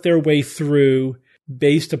work their way through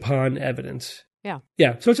based upon evidence.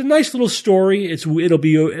 Yeah. So it's a nice little story. It'll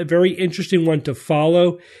be a very interesting one to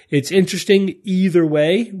follow. It's interesting either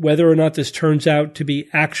way, whether or not this turns out to be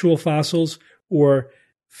actual fossils or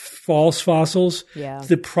false fossils. Yeah.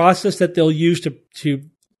 The process that they'll use to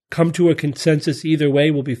come to a consensus either way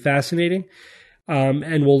will be fascinating.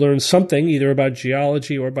 And we'll learn something either about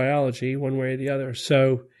geology or biology, one way or the other.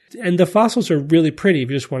 So, and the fossils are really pretty. If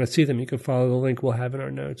you just want to see them, you can follow the link we'll have in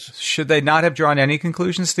our notes. Should they not have drawn any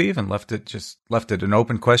conclusions, Steve, and left it an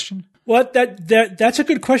open question? Well, that's a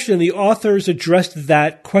good question. And the authors addressed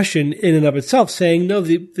that question in and of itself, saying, no,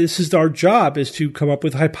 this is our job, is to come up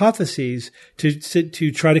with hypotheses,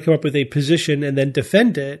 to try to come up with a position and then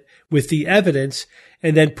defend it with the evidence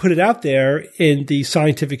and then put it out there in the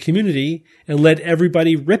scientific community and let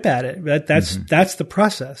everybody rip at it. That's the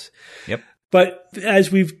process. Yep. But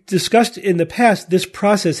as we've discussed in the past, this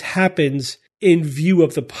process happens in view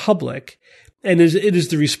of the public. And it is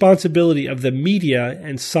the responsibility of the media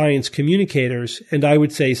and science communicators, and I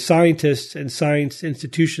would say scientists and science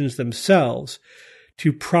institutions themselves,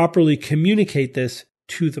 to properly communicate this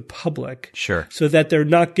to the public. Sure. So that they're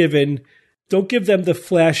not don't give them the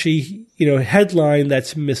flashy, headline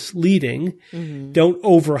that's misleading. Mm-hmm. Don't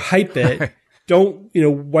overhype it. Don't,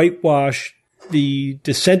 whitewash the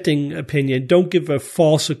dissenting opinion. Don't give a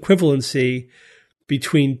false equivalency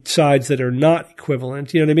between sides that are not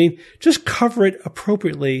equivalent. You know what I mean? Just cover it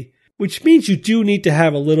appropriately, which means you do need to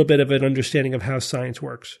have a little bit of an understanding of how science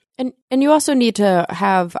works. And you also need to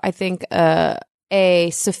have, I think, a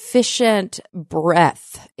sufficient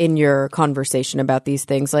breadth in your conversation about these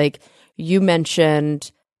things. Like you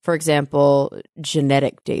mentioned, for example,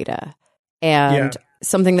 genetic data. And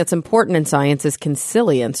something that's important in science is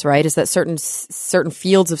consilience, right? Is that certain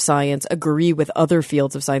fields of science agree with other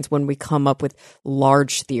fields of science when we come up with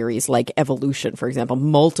large theories like evolution, for example.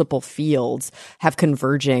 Multiple fields have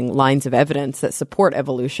converging lines of evidence that support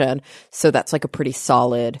evolution. So that's like a pretty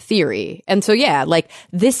solid theory. And so, yeah, like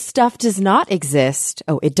this stuff does not exist.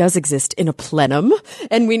 Oh, it does exist in a plenum,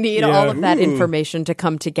 and we need all of that information to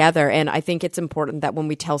come together. And I think it's important that when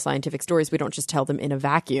we tell scientific stories, we don't just tell them in a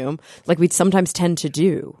vacuum like we sometimes tend to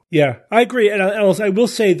do. Yeah, I agree. And I will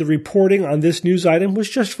say the reporting on this news item was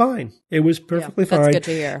just fine. It was perfectly fine. That's good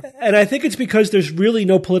to hear. And I think it's because there's really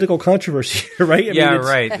no political controversy here, right? I mean,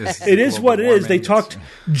 right. It is what it is. They talked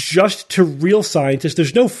just to real scientists.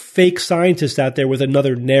 There's no fake scientists out there with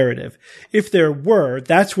another narrative. If there were,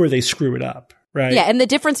 that's where they screw it up. Right. Yeah, and the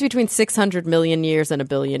difference between 600 million years and a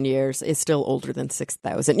billion years is still older than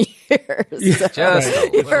 6,000 years. Yeah, so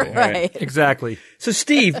you're right. Exactly. So,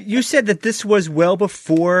 Steve, you said that this was well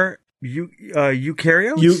before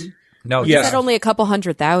eukaryotes? No, You said only a couple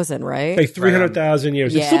 100,000, right? Like 300,000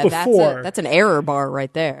 years. It's still before. That's an error bar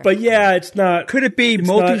right there. But yeah, it's not. Could it be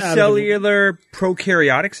multicellular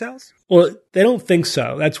prokaryotic cells? Well, they don't think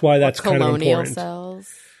so. That's why that's kind of colonial important. cells.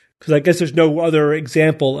 Because I guess there's no other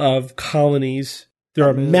example of colonies. There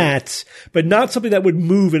are mats, but not something that would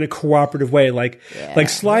move in a cooperative way, like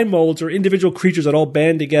slime molds or individual creatures that all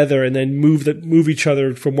band together and then move each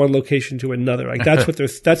other from one location to another. Like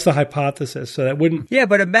that's that's the hypothesis. So that wouldn't. Yeah,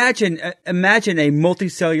 but imagine a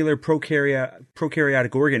multicellular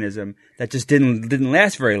prokaryotic organism that just didn't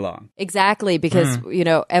last very long. Exactly, because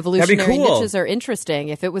evolutionary niches are interesting.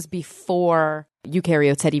 If it was before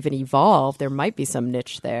eukaryotes had even evolved, there might be some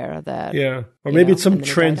niche there that or maybe it's some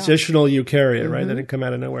transitional eukaryote, right? That didn't come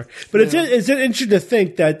out of nowhere. But it's interesting to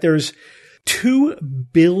think that there's 2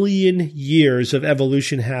 billion years of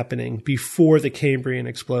evolution happening before the Cambrian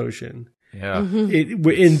explosion. Yeah,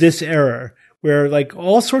 in this era, where like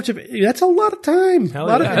all sorts of that's a lot of time. A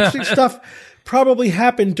lot of interesting stuff probably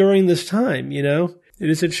happened during this time. It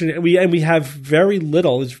is interesting. We have very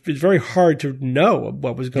little. It's very hard to know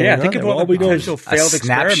what was going on. Yeah, think of all the potential failed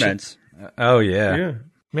experiments. Oh, yeah.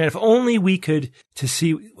 Man, if only we could to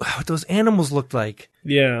see what those animals looked like.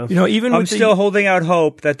 Yeah. Even I'm still holding out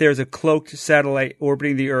hope that there's a cloaked satellite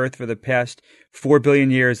orbiting the Earth for the past 4 billion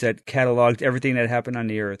years that cataloged everything that happened on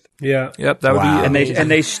the Earth. Yeah. Yep, that would be amazing. And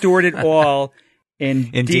they stored it all in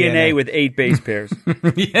DNA with 8 base pairs.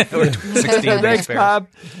 16 base pairs. Bob.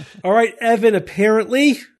 All right, Evan,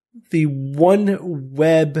 apparently the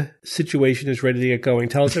OneWeb situation is ready to get going.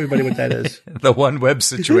 Tell us, everybody, what that is. The OneWeb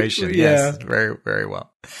situation. Yes, very, very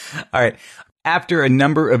well. All right. After a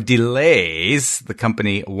number of delays, the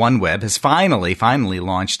company OneWeb has finally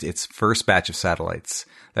launched its first batch of satellites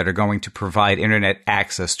that are going to provide internet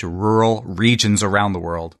access to rural regions around the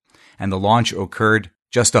world. And the launch occurred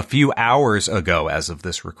just a few hours ago as of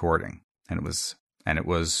this recording. And it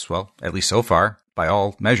was, well, at least so far, by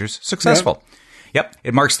all measures, successful. Yep.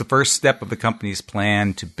 It marks the first step of the company's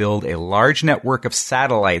plan to build a large network of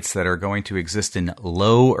satellites that are going to exist in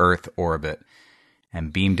low Earth orbit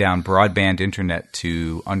and beam down broadband internet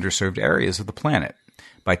to underserved areas of the planet.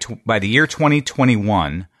 By the year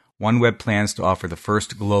 2021, OneWeb plans to offer the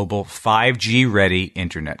first global 5G-ready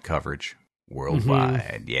internet coverage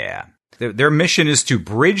worldwide. Yeah. Their mission is to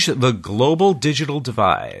bridge the global digital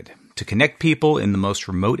divide, to connect people in the most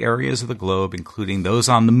remote areas of the globe, including those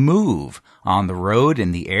on the move, on the road,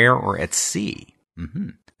 in the air, or at sea.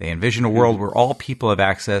 They envision a world where all people have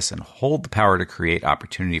access and hold the power to create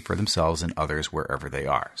opportunity for themselves and others wherever they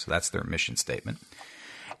are. So that's their mission statement.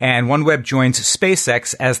 And OneWeb joins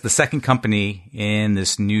SpaceX as the second company in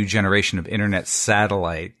this new generation of internet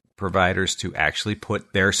satellite providers to actually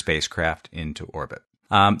put their spacecraft into orbit.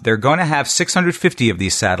 They're going to have 650 of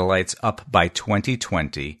these satellites up by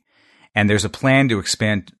 2020, and there's a plan to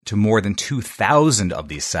expand to more than 2,000 of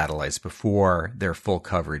these satellites before their full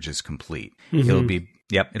coverage is complete. It'll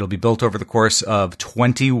be built over the course of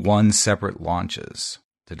 21 separate launches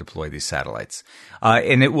to deploy these satellites.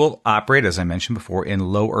 And it will operate, as I mentioned before,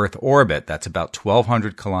 in low Earth orbit. That's about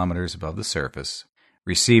 1,200 kilometers above the surface,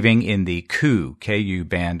 receiving in the Ku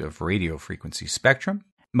band of radio frequency spectrum.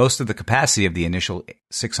 Most of the capacity of the initial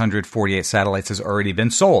 648 satellites has already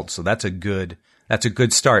been sold. So that's a good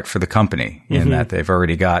start for the company in that they've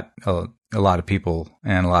already got a lot of people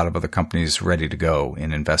and a lot of other companies ready to go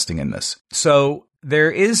in investing in this. So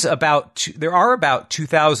there are about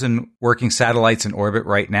 2,000 working satellites in orbit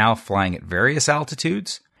right now, flying at various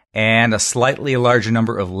altitudes, and a slightly larger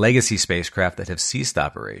number of legacy spacecraft that have ceased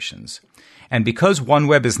operations. And because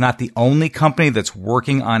OneWeb is not the only company that's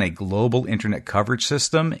working on a global internet coverage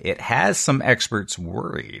system, it has some experts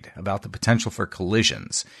worried about the potential for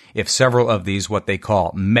collisions if several of these, what they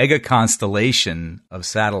call mega constellation of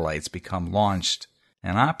satellites, become launched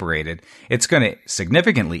and operated. It's going to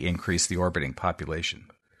significantly increase the orbiting population.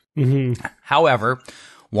 Mm-hmm. However,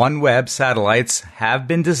 OneWeb satellites have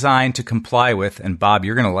been designed to comply with, and Bob,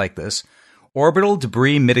 you're going to like this, orbital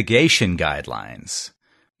debris mitigation guidelines.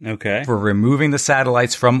 Okay. For removing the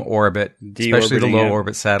satellites from orbit, especially the low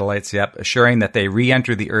orbit satellites, assuring that they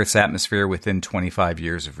re-enter the Earth's atmosphere within 25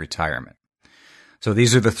 years of retirement. So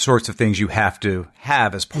these are the sorts of things you have to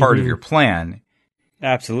have as part of your plan.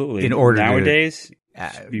 Absolutely. In order nowadays,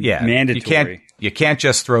 mandatory. You can't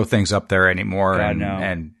just throw things up there anymore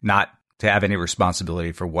and not to have any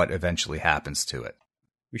responsibility for what eventually happens to it.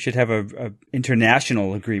 We should have a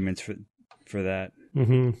international agreements for that.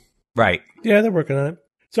 Mm-hmm. Right. Yeah, they're working on it.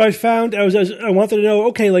 So I found I wanted to know,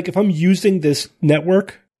 okay, like if I'm using this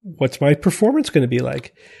network, what's my performance going to be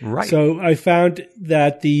like? Right. So I found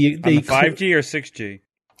that the 5G or 6G.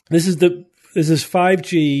 This is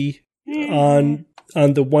 5G on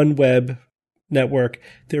the OneWeb network.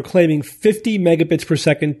 They're claiming 50 megabits per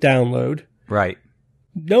second download. Right.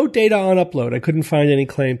 No data on upload. I couldn't find any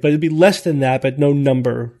claim, but it'd be less than that, but no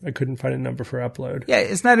number. I couldn't find a number for upload. Yeah,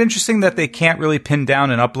 isn't that interesting that they can't really pin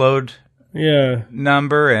down an upload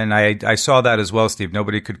number? And I saw that as well, Steve.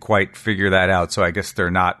 Nobody could quite figure that out, so I guess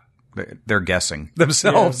they're guessing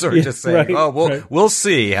themselves or just saying, we'll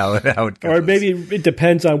see how it goes. Or maybe it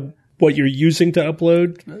depends on what you're using to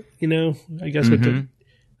upload, I guess.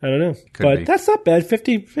 I don't know. That's not bad.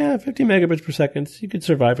 50 megabits per second. You could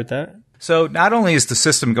survive with that. So not only is the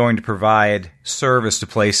system going to provide service to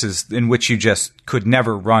places in which you just could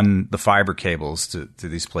never run the fiber cables to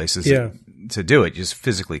these places to do it. You just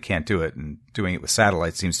physically can't do it. And doing it with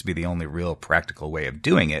satellite seems to be the only real practical way of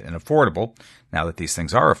doing it and affordable, now that these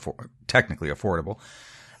things are technically affordable.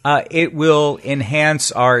 It will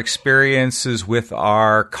enhance our experiences with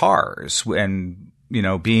our cars and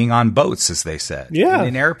being on boats, as they said. Yeah. And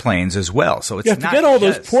in airplanes as well. So it's not forget all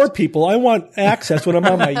those poor people. I want access when I'm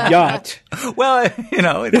on my yacht. Well,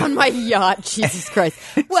 on my yacht, Jesus Christ.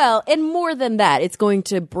 Well, and more than that, it's going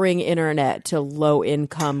to bring internet to low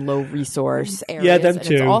income, low resource areas. Yeah, them and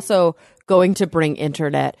too. It's also going to bring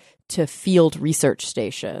internet to field research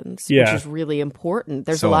stations, which is really important.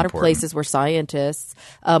 There's a lot of places where scientists,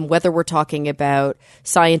 whether we're talking about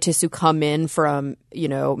scientists who come in from,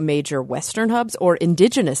 major Western hubs or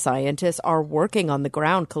indigenous scientists are working on the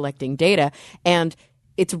ground collecting data. And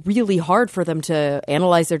it's really hard for them to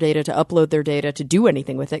analyze their data, to upload their data, to do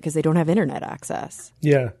anything with it because they don't have internet access.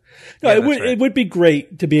 Yeah. No, it would be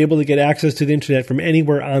great to be able to get access to the internet from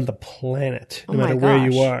anywhere on the planet, no matter where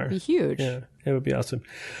you are. It'd be huge. Yeah, it would be awesome.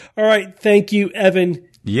 All right. Thank you, Evan.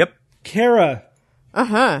 Yep. Kara.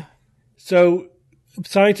 Uh-huh. So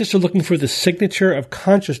scientists are looking for the signature of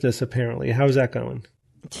consciousness, apparently. How's that going?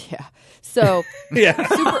 Yeah. So,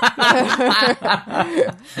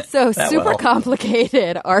 super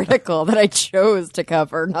complicated article that I chose to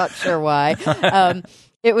cover. Not sure why.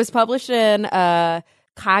 It was published in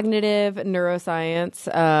Cognitive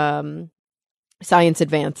Neuroscience, Science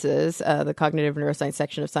Advances, the Cognitive Neuroscience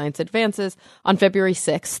section of Science Advances on February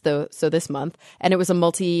 6th, so this month. And it was a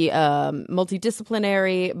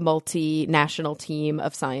multidisciplinary, multinational team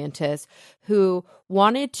of scientists who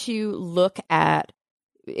wanted to look at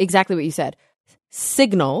exactly what you said,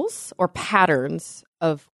 signals or patterns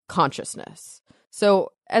of consciousness.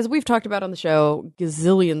 So as we've talked about on the show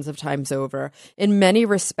gazillions of times over, in many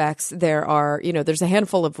respects, there's a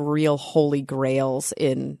handful of real holy grails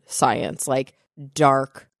in science, like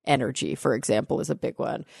dark energy, for example, is a big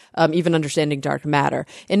one. Even understanding dark matter.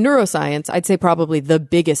 In neuroscience, I'd say probably the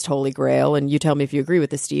biggest holy grail, and you tell me if you agree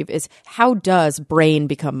with this, Steve, is how does brain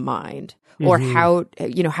become mind? Or how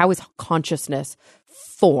is consciousness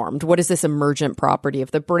formed? What is this emergent property of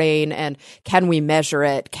the brain? And can we measure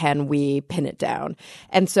it? Can we pin it down?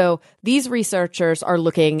 And so these researchers are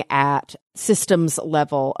looking at systems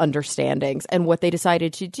level understandings. And what they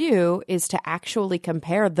decided to do is to actually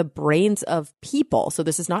compare the brains of people. So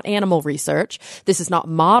this is not animal research. This is not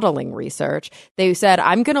modeling research. They said,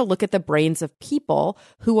 I'm going to look at the brains of people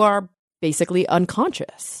who are basically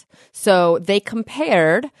unconscious. So they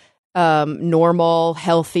compared normal,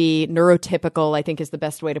 healthy, neurotypical, I think is the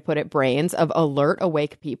best way to put it, brains of alert,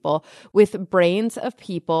 awake people with brains of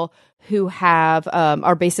people who have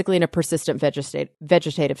are basically in a persistent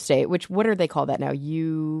vegetative state, which, what do they call that now?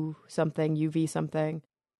 UV something?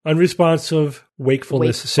 Unresponsive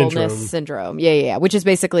wakefulness syndrome. Yeah. Which is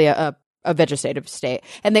basically a a vegetative state.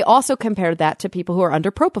 And they also compared that to people who are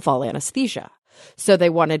under propofol anesthesia. So they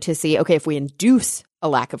wanted to see, okay, if we induce a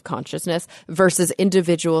lack of consciousness versus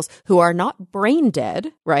individuals who are not brain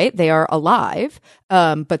dead, right? They are alive,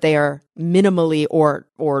 but they are minimally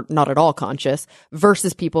or not at all conscious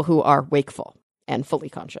versus people who are wakeful and fully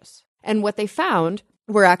conscious. And what they found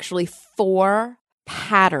were actually 4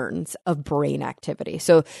 patterns of brain activity.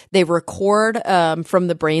 So they record from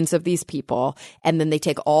the brains of these people, and then they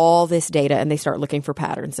take all this data and they start looking for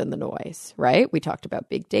patterns in the noise, right? We talked about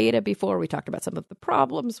big data before. We talked about some of the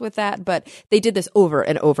problems with that, but they did this over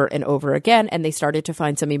and over and over again, and they started to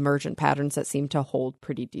find some emergent patterns that seemed to hold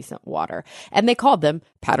pretty decent water. And they called them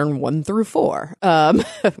pattern 1 through 4.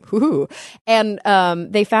 And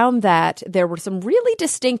they found that there were some really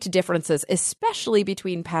distinct differences, especially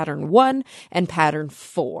between pattern 1 and pattern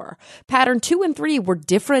 4. Pattern 2 and 3 were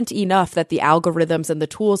different enough that the algorithms and the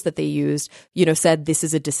tools that they used, said this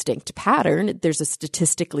is a distinct pattern. There's a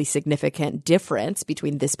statistically significant difference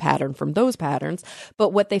between this pattern from those patterns. But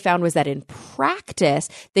what they found was that in practice,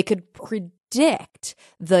 they could predict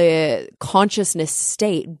the consciousness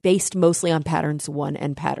state based mostly on patterns 1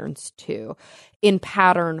 and patterns 2. In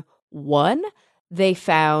pattern 1, they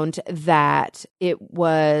found that it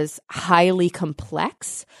was highly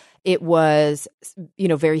complex. It was,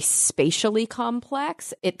 very spatially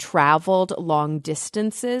complex. It traveled long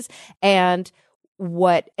distances. And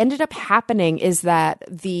what ended up happening is that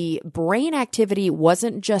the brain activity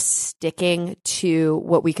wasn't just sticking to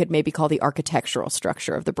what we could maybe call the architectural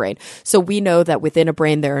structure of the brain. So we know that within a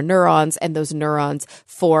brain there are neurons, and those neurons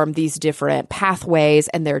form these different pathways,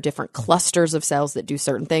 and there are different clusters of cells that do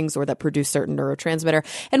certain things or that produce certain neurotransmitter.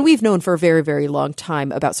 And we've known for a very, very long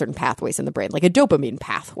time about certain pathways in the brain, like a dopamine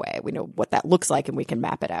pathway. We know what that looks like and we can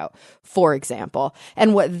map it out, for example.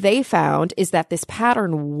 And what they found is that this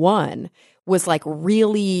pattern 1 was like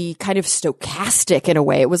really kind of stochastic in a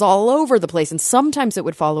way. It was all over the place. And sometimes it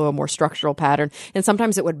would follow a more structural pattern, and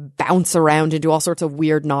sometimes it would bounce around and do all sorts of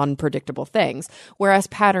weird, non-predictable things. Whereas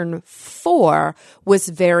pattern 4 was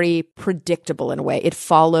very predictable in a way. It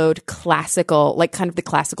followed classical, like kind of the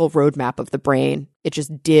classical roadmap of the brain. It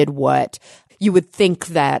just did what you would think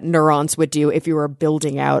that neurons would do if you were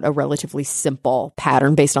building out a relatively simple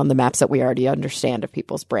pattern based on the maps that we already understand of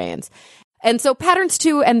people's brains. And so patterns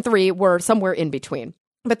 2 and 3 were somewhere in between.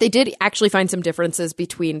 But they did actually find some differences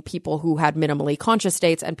between people who had minimally conscious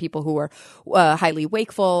states and people who were highly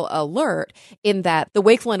wakeful, alert, in that the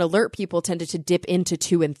wakeful and alert people tended to dip into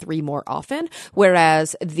 2 and 3 more often,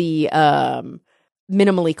 whereas the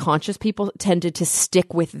minimally conscious people tended to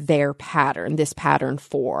stick with their pattern, this pattern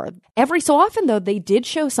 4. Every so often, though, they did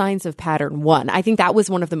show signs of pattern 1. I think that was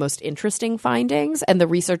one of the most interesting findings, and the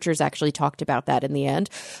researchers actually talked about that in the end.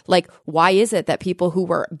 Like, why is it that people who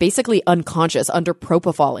were basically unconscious under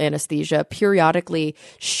propofol anesthesia periodically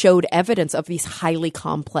showed evidence of these highly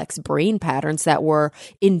complex brain patterns that were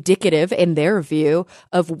indicative, in their view,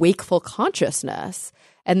 of wakeful consciousness?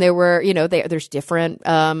 And there were, there's different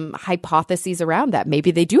hypotheses around that.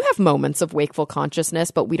 Maybe they do have moments of wakeful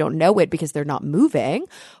consciousness, but we don't know it because they're not moving.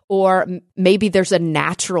 Or maybe there's a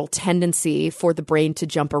natural tendency for the brain to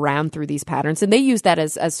jump around through these patterns. And they use that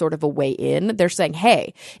as sort of a way in. They're saying,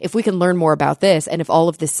 hey, if we can learn more about this, and if all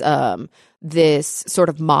of this this sort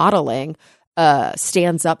of modeling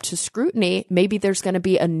stands up to scrutiny, maybe there's going to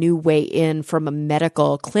be a new way in from a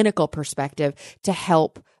medical, clinical perspective to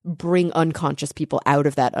help bring unconscious people out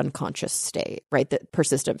of that unconscious state, right? The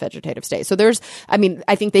persistent vegetative state. So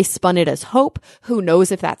I think they spun it as hope. Who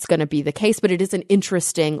knows if that's going to be the case, but it is an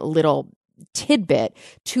interesting little tidbit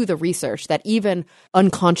to the research that even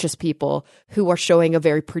unconscious people who are showing a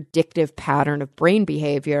very predictive pattern of brain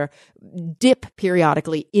behavior dip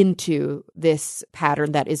periodically into this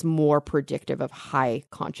pattern that is more predictive of high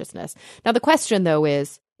consciousness. Now, the question, though,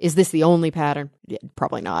 is this the only pattern? Yeah,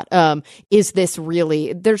 probably not. Is this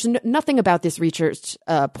really, there's nothing about this research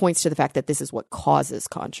points to the fact that this is what causes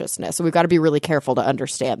consciousness. So we've got to be really careful to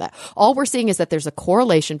understand that. All we're seeing is that there's a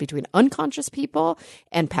correlation between unconscious people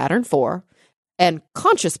and pattern 4 and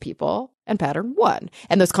conscious people and pattern 1.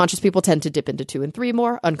 And those conscious people tend to dip into 2 and 3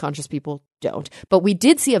 more. Unconscious people don't. But we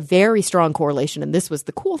did see a very strong correlation, and this was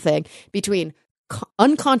the cool thing, between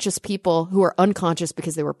unconscious people who are unconscious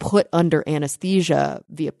because they were put under anesthesia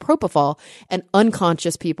via propofol, and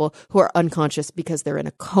unconscious people who are unconscious because they're in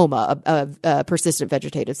a coma, a persistent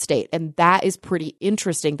vegetative state. And that is pretty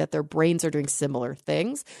interesting that their brains are doing similar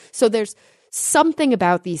things. So there's something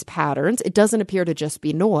about these patterns. It doesn't appear to just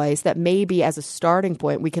be noise that maybe as a starting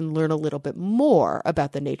point, we can learn a little bit more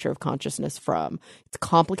about the nature of consciousness from. It's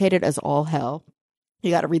complicated as all hell.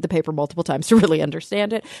 You got to read the paper multiple times to really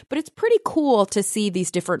understand it. But it's pretty cool to see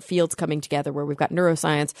these different fields coming together where we've got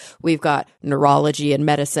neuroscience, we've got neurology and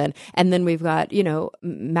medicine, and then we've got,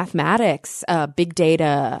 mathematics, big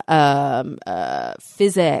data,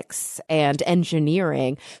 physics, and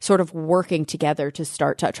engineering sort of working together to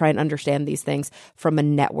start to try and understand these things from a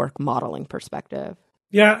network modeling perspective.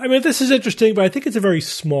 Yeah, I mean, this is interesting, but I think it's a very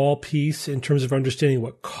small piece in terms of understanding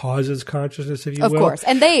what causes consciousness, if you will. Of course.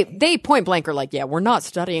 And they point blank are like, yeah, we're not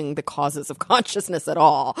studying the causes of consciousness at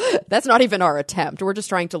all. That's not even our attempt. We're just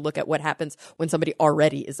trying to look at what happens when somebody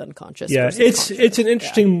already is unconscious. Yeah, it's an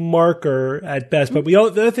interesting marker at best. But the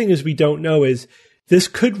other thing is we don't know is this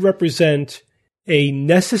could represent a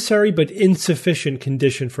necessary but insufficient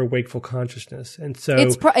condition for wakeful consciousness. And so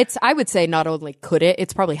it's I would say not only could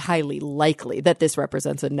it's probably highly likely that this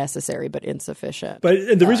represents a necessary but insufficient.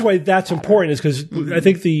 But the reason why that's important is because I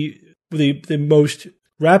think the most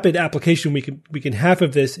rapid application we can have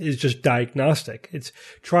of this is just diagnostic. It's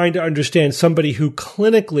trying to understand somebody who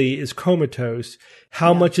clinically is comatose,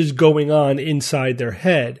 how much is going on inside their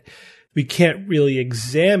head. We can't really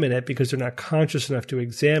examine it because they're not conscious enough to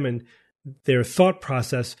examine their thought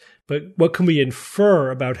process, but what can we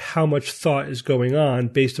infer about how much thought is going on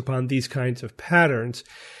based upon these kinds of patterns?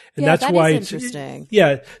 And that's why it's interesting.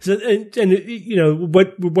 So, and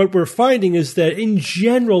what we're finding is that in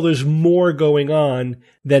general, there's more going on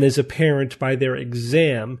than is apparent by their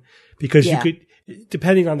exam, because you could,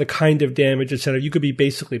 depending on the kind of damage, et cetera, you could be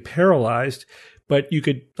basically paralyzed. But you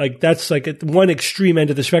could, that's like at one extreme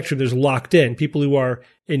end of the spectrum, there's locked in. People who are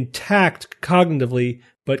intact cognitively,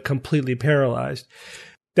 but completely paralyzed.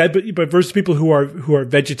 But versus people who are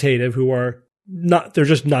vegetative, who are not, they're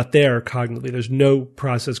just not there cognitively. There's no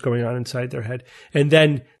process going on inside their head. And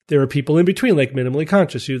then there are people in between, like minimally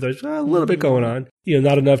conscious, who there's a little bit going on,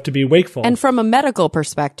 not enough to be wakeful. And from a medical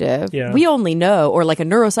perspective, we only know, or like a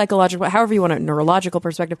neuropsychological, however you want a neurological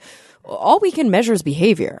perspective, all we can measure is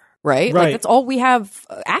behavior. Right? Like that's all we have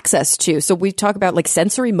access to. So we talk about like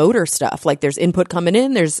sensory motor stuff. Like there's input coming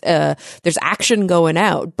in, there's action going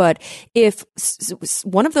out. But if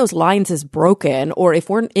one of those lines is broken, or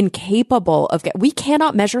if we're incapable of, we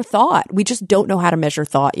cannot measure thought. We just don't know how to measure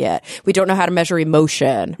thought yet. We don't know how to measure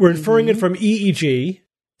emotion. We're inferring it from EEG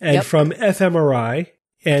and from fMRI.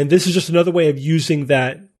 And this is just another way of using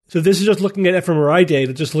that. So this is just looking at fMRI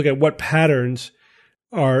data, just look at what patterns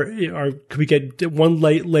could we get one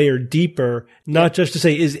layer deeper, not just to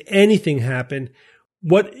say, is anything happen?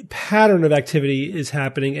 What pattern of activity is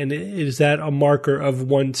happening, and is that a marker of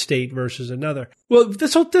one state versus another? Well,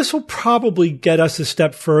 this will probably get us a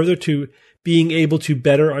step further to being able to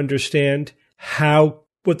better understand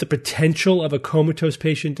what the potential of a comatose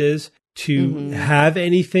patient is to have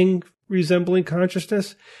anything resembling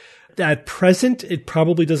consciousness. At present, it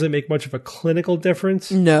probably doesn't make much of a clinical difference.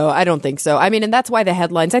 No, I don't think so. I mean, and that's why the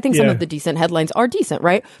headlines, I think some of the decent headlines are decent,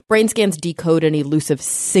 right? Brain scans decode an elusive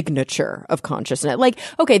signature of consciousness. Like,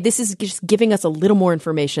 okay, this is just giving us a little more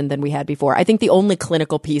information than we had before. I think the only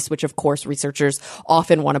clinical piece, which of course researchers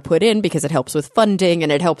often want to put in because it helps with funding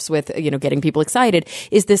and it helps with, getting people excited,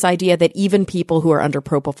 is this idea that even people who are under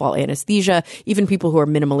propofol anesthesia, even people who are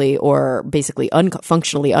minimally or basically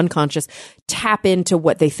functionally unconscious, tap into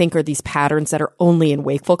what they think are these patterns that are only in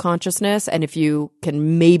wakeful consciousness. And if you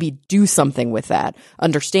can maybe do something with that,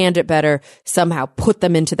 understand it better, somehow put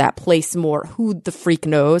them into that place more, who the freak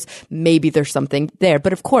knows, maybe there's something there.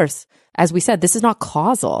 But of course, as we said, this is not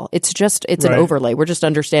causal. It's an overlay. We're just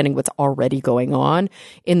understanding what's already going on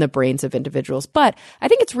in the brains of individuals. But I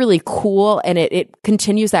think it's really cool, and it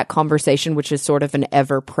continues that conversation, which is sort of an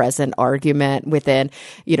ever-present argument within,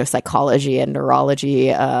 psychology and neurology,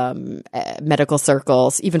 medical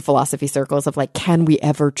circles, even philosophy circles of like, can we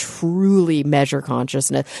ever truly measure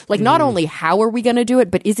consciousness? Like, not only how are we going to do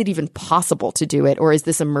it, but is it even possible to do it? Or is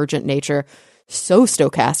this emergent nature so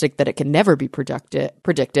stochastic that it can never be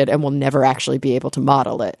predicted and we'll never actually be able to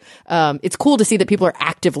model it? It's cool to see that people are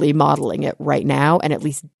actively modeling it right now and at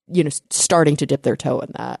least, starting to dip their toe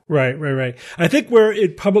in that. Right. I think where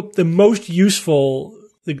the most useful,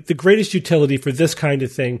 the greatest utility for this kind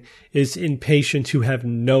of thing is in patients who have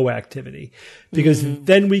no activity, because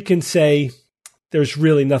then we can say there's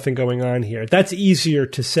really nothing going on here. That's easier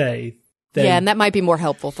to say. And that might be more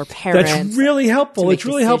helpful for parents. That's really helpful. It's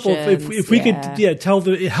really helpful if we could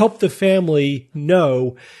help the family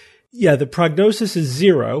know, the prognosis is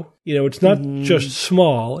 0. It's not just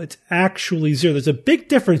small; it's actually 0. There's a big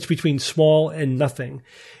difference between small and nothing.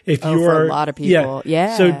 For a lot of people,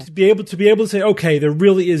 So to be able to say, okay, there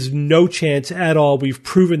really is no chance at all. We've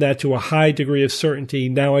proven that to a high degree of certainty.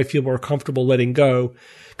 Now I feel more comfortable letting go.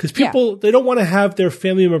 Because people, they don't want to have their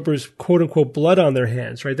family members, quote unquote, blood on their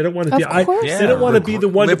hands, right? They don't want to be, they don't want to be the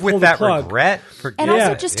one to pull the plug. Regret. And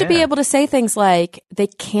also just to be able to say things like, they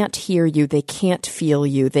can't hear you, they can't feel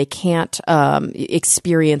you, they can't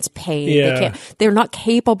experience pain, they're not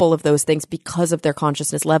capable of those things because of their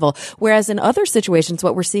consciousness level. Whereas in other situations,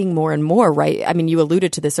 what we're seeing more and more, right? I mean, you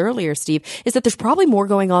alluded to this earlier, Steve, is that there's probably more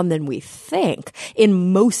going on than we think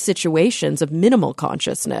in most situations of minimal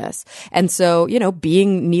consciousness. And so, you know,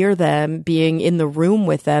 being near them, being in the room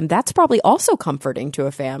with them, that's probably also comforting to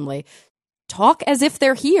a family. Talk as if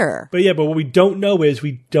they're here. But what we don't know is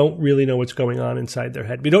we don't really know what's going on inside their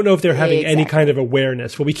head. We don't know if they're having any kind of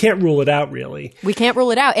awareness. Well, we can't rule it out, really. We can't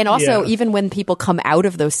rule it out. And also, even when people come out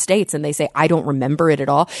of those states and they say, I don't remember it at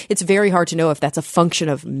all, it's very hard to know if that's a function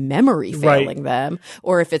of memory failing them,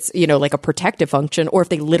 or if it's, you know, like a protective function, or if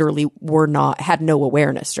they literally had no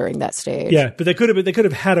awareness during that stage. Yeah, but they could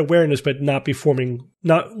have had awareness, but not be forming,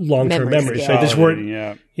 not long-term memories. Yeah. They just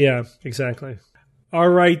weren't. Yeah, exactly. All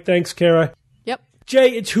right. Thanks, Kara. Yep.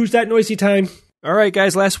 Jay, it's Who's That Noisy time. All right,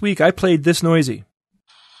 guys. Last week I played This Noisy.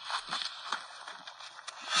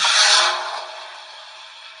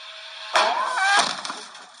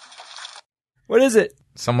 What is it?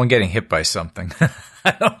 Someone getting hit by something.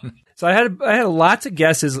 So I had lots of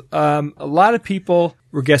guesses. A lot of people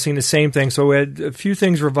were guessing the same thing. So we had a few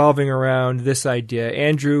things revolving around this idea.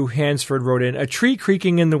 Andrew Hansford wrote in, a tree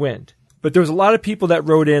creaking in the wind. But there was a lot of people that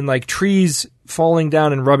wrote in like trees falling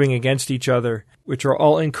down and rubbing against each other, which are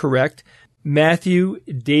all incorrect. Matthew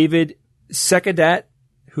David Sekadat,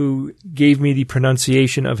 who gave me the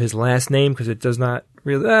pronunciation of his last name because it does not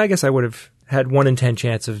really, I guess I would have had 1 in 10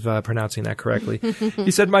 chance of pronouncing that correctly.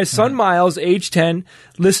 He said, my son Miles, age 10,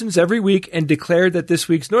 listens every week and declared that this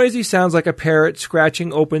week's Noisy sounds like a parrot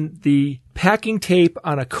scratching open the packing tape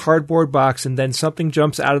on a cardboard box, and then something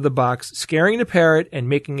jumps out of the box, scaring the parrot and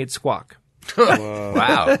making it squawk.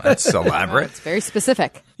 Wow, that's elaborate. It's very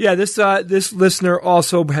specific. Yeah, this listener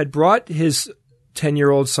also had brought his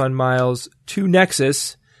 10-year-old son Miles to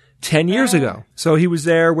Nexus 10 years ago. So he was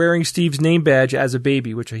there wearing Steve's name badge as a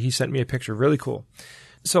baby, which he sent me a picture. Really cool.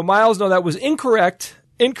 So Miles, no, that was incorrect,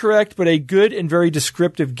 but a good and very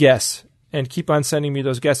descriptive guess. And keep on sending me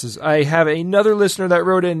those guesses. I have another listener that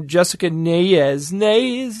wrote in, Jessica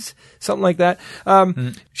Nayes, something like that.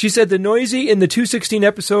 She said, the Noisy in the 216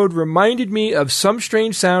 episode reminded me of some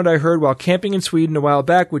strange sound I heard while camping in Sweden a while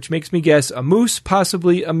back, which makes me guess a moose,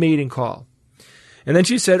 possibly a mating call. And then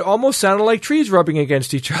she said, almost sounded like trees rubbing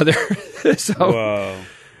against each other. So, whoa.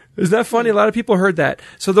 Isn't that funny? A lot of people heard that.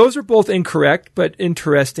 So those are both incorrect, but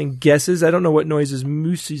interesting guesses. I don't know what noises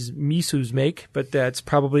misus make, but that's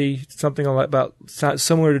probably something about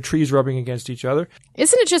similar to trees rubbing against each other.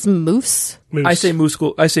 Isn't it just moose? I say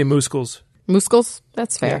muscles. Muscles?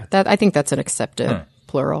 That's fair. Yeah. I think that's an accepted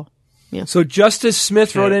plural. Yeah. So Justice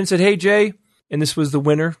Smith wrote in and said, hey, Jay, and this was the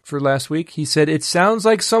winner for last week. He said, it sounds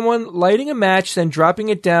like someone lighting a match, then dropping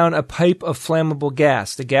it down a pipe of flammable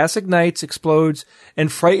gas. The gas ignites, explodes, and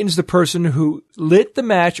frightens the person who lit the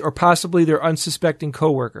match or possibly their unsuspecting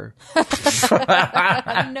coworker.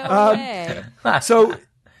 No way. So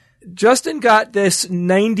Justin got this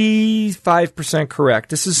 95%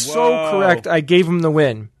 correct. This is so correct, I gave him the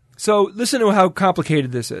win. So listen to how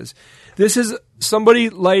complicated this is. This is somebody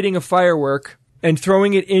lighting a firework and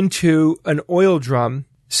throwing it into an oil drum,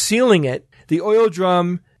 sealing it. The oil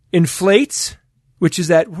drum inflates, which is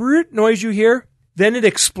that noise you hear. Then it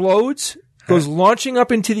explodes, goes launching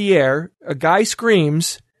up into the air. A guy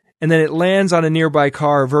screams, and then it lands on a nearby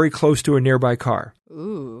car, very close to a nearby car.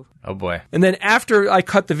 Ooh. Oh, boy. And then after I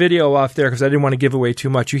cut the video off there, because I didn't want to give away too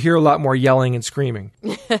much, you hear a lot more yelling and screaming.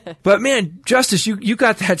 But man, Justice, you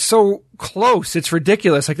got that so close. It's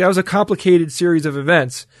ridiculous. Like, that was a complicated series of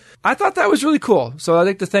events. I thought that was really cool. So I'd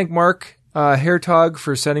like to thank Mark Hertog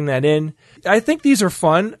for sending that in. I think these are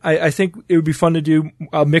fun. I think it would be fun to do.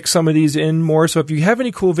 I'll mix some of these in more. So if you have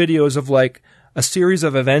any cool videos of like a series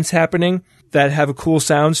of events happening that have cool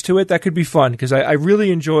sounds to it, that could be fun, because I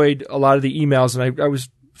really enjoyed a lot of the emails, and I was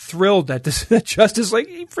thrilled that that Justice, like,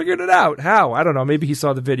 he figured it out. How? I don't know. Maybe he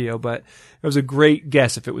saw the video, but it was a great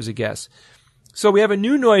guess if it was a guess. So we have a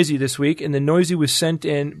new Noisy this week, and the Noisy was sent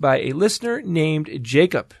in by a listener named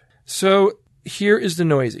Jacob. So here is the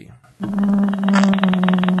Noisy.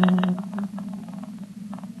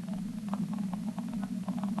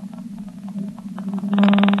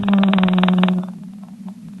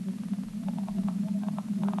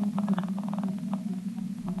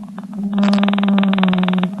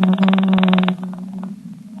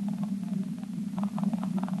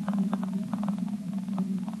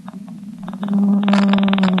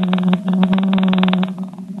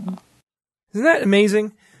 Isn't that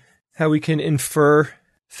amazing? how we can infer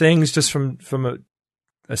things just from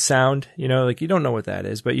a sound, like you don't know what that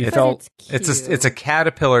is, but you felt it's a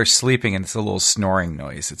caterpillar sleeping and it's a little snoring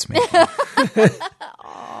noise it's making.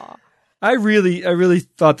 I really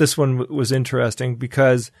thought this one was interesting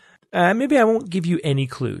because maybe I won't give you any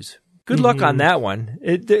clues. Good luck on that one.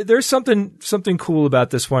 There's something cool about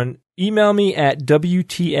this one. Email me at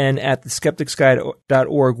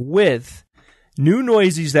wtn@theskepticsguide.org with new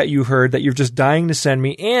noises that you heard that you're just dying to send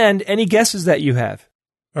me and any guesses that you have.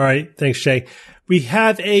 All right. Thanks, Jay. We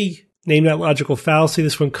have a Name That Logical Fallacy.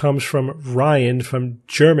 This one comes from Ryan from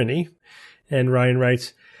Germany. And Ryan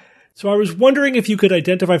writes, so I was wondering if you could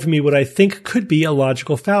identify for me what I think could be a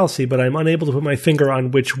logical fallacy, but I'm unable to put my finger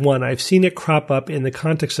on which one. I've seen it crop up in the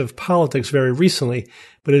context of politics very recently,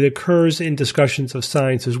 but it occurs in discussions of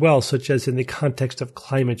science as well, such as in the context of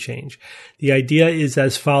climate change. The idea is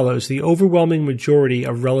as follows. The overwhelming majority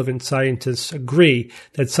of relevant scientists agree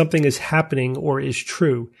that something is happening or is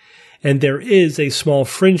true. And there is a small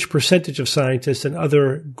fringe percentage of scientists and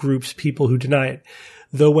other groups, people who deny it.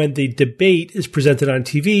 Though when the debate is presented on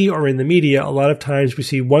TV or in the media, a lot of times we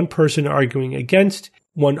see one person arguing against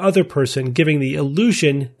one other person, giving the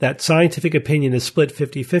illusion that scientific opinion is split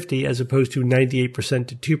 50-50 as opposed to 98%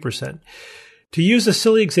 to 2%. To use a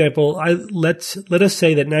silly example, let us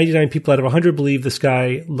say that 99 people out of 100 believe the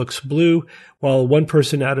sky looks blue, while one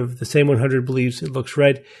person out of the same 100 believes it looks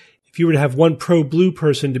red. If you were to have one pro-blue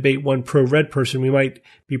person debate one pro-red person, we might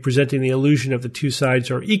be presenting the illusion of the two sides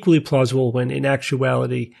are equally plausible when in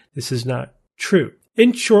actuality this is not true.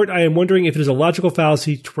 In short, I am wondering if it is a logical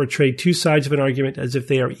fallacy to portray two sides of an argument as if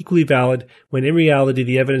they are equally valid, when in reality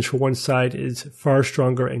the evidence for one side is far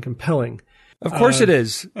stronger and compelling. Of course it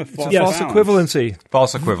is. It's a false equivalency.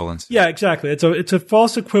 False equivalency. Yeah, exactly. It's a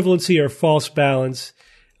false equivalency or false balance.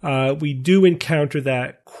 We do encounter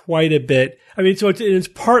that quite a bit. I mean, so it's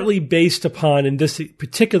partly based upon, in this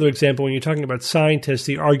particular example, when you're talking about scientists,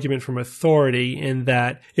 the argument from authority, in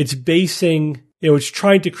that it's basing, it's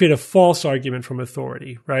trying to create a false argument from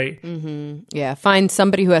authority, right? Mm-hmm. Yeah, find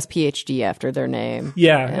somebody who has PhD after their name.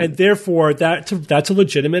 Yeah, and therefore that's a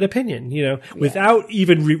legitimate opinion, without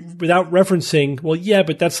without referencing, well, yeah,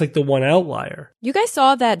 but that's like the one outlier. You guys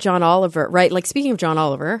saw that John Oliver, right? Like, speaking of John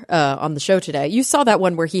Oliver on the show today, you saw that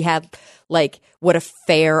one where he had like what a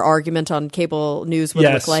fair argument on cable news would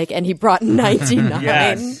look like, and he brought 99.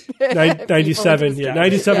 Yes. 97, yeah.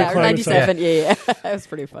 97 yeah, 97, yeah. That was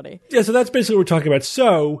pretty funny. Yeah, so that's basically what we're talking about.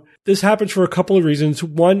 So this happens for a couple of reasons.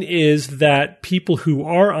 One is that people who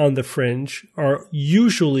are on the fringe are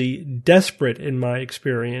usually desperate, in my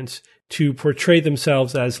experience, to portray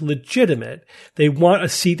themselves as legitimate. They want a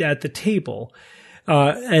seat at the table.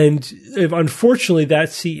 And unfortunately,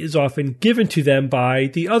 that seat is often given to them by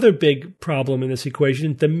the other big problem in this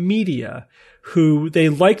equation, the media, who they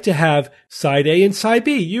like to have side A and side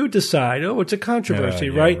B. You decide. Oh, it's a controversy,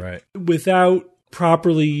 right? Without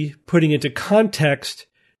properly putting into context,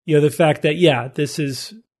 the fact that, this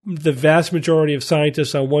is the vast majority of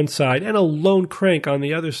scientists on one side and a lone crank on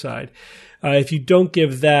the other side. If you don't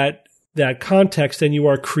give that context, then you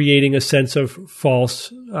are creating a sense of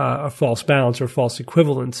false balance or false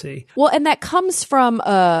equivalency. Well, and that comes from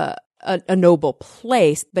a noble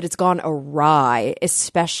place, but it's gone awry,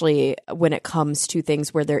 especially when it comes to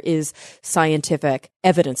things where there is scientific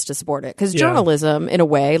evidence to support it. Because journalism, in a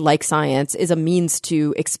way, like science, is a means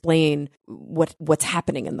to explain what's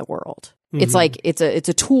happening in the world. Mm-hmm. It's like it's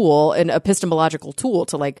a tool, an epistemological tool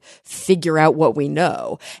to like figure out what we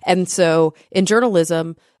know. And so in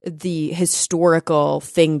journalism, the historical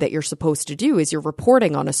thing that you're supposed to do is you're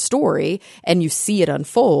reporting on a story and you see it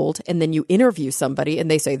unfold, and then you interview somebody and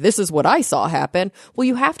they say, this is what I saw happen. Well,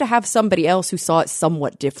 you have to have somebody else who saw it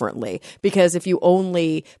somewhat differently, because if you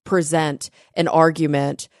only present an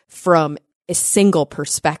argument from a single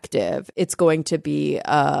perspective, it's going to be,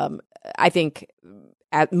 I think,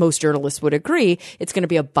 most journalists would agree, it's going to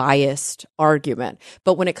be a biased argument.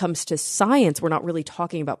 But when it comes to science, we're not really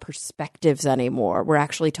talking about perspectives anymore. We're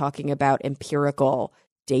actually talking about empirical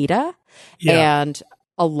data. Yeah. And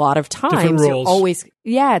a lot of times you're always,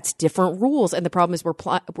 it's different rules. And the problem is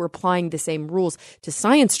we're applying the same rules to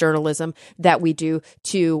science journalism that we do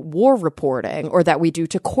to war reporting, or that we do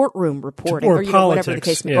to courtroom reporting, or politics, whatever the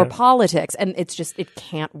case may be, or politics. And it's just, it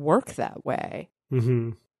can't work that way. Mm-hmm.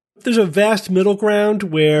 There's a vast middle ground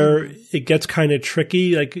where it gets kind of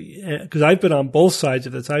tricky, like, because I've been on both sides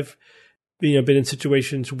of this. I've been in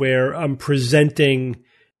situations where I'm presenting,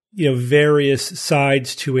 various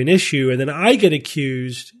sides to an issue, and then I get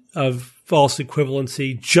accused of false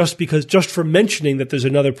equivalency just for mentioning that there's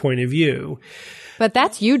another point of view. But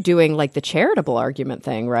that's you doing like the charitable argument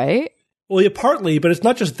thing, right? Well, yeah, partly, but it's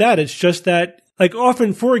not just that. It's just that, like,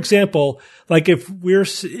 often, for example, like if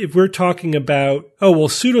we're talking about, oh, well,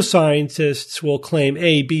 pseudoscientists will claim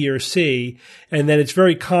A, B, or C, and then it's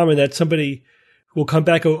very common that somebody will come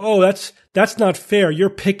back and go, oh, that's not fair. You're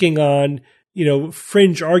picking on,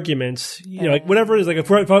 fringe arguments, like whatever it is. Like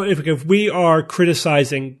if we are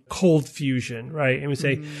criticizing cold fusion, right? And we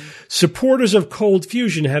say supporters of cold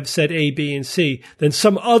fusion have said A, B, and C, then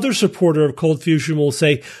some other supporter of cold fusion will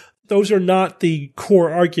say, those are not the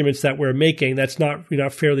core arguments that we're making. That's not, you're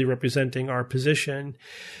not fairly representing our position.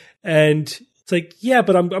 And it's like, yeah,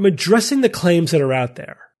 but I'm addressing the claims that are out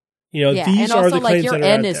there. These and also, are the claims your that are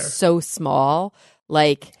out N there. is so small.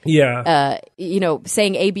 Like,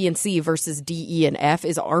 saying A, B, and C versus D, E, and F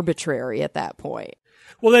is arbitrary at that point.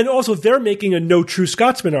 Well, then also they're making a no true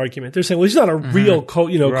Scotsman argument. They're saying, well, he's not a real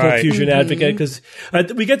cold fusion advocate, because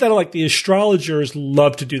we get that like the astrologers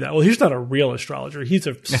love to do that. Well, he's not a real astrologer. He's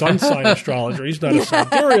a sun sign astrologer. He's not a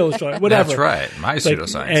sidereal astrologer. Whatever. That's right. My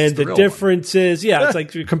pseudoscience. And the difference is, it's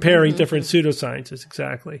like you're comparing different pseudosciences,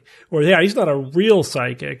 exactly. Or he's not a real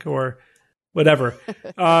psychic, or whatever.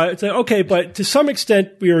 It's like, okay, but to some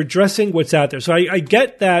extent we are addressing what's out there. So I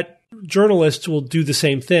get that journalists will do the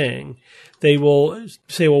same thing. They will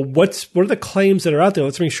say, well, what are the claims that are out there?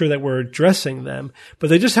 Let's make sure that we're addressing them. But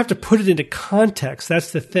they just have to put it into context.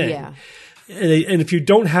 That's the thing. Yeah. And if you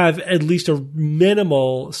don't have at least a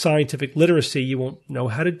minimal scientific literacy, you won't know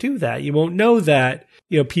how to do that. You won't know that,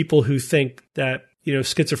 people who think that,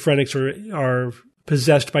 schizophrenics are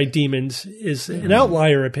possessed by demons is an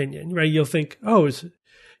outlier opinion, right? You'll think, oh, you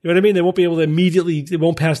know what I mean? They won't be able to they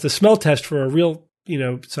won't pass the smell test for a real,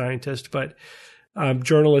 scientist, but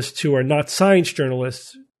journalists who are not science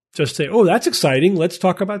journalists just say, oh, that's exciting. Let's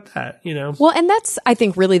talk about that, Well, and that's, I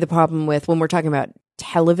think, really the problem with when we're talking about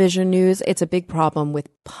television news. It's a big problem with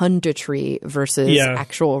punditry versus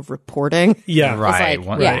actual reporting. Yeah. Right. It's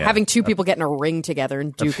like, having two people get in a ring together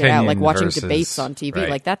and duke it out, like watching debates on TV. Right.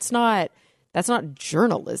 Like that's not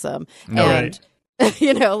journalism. No. And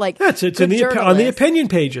it's on the opinion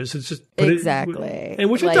pages. It's just exactly,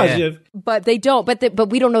 and which it does. But they don't. But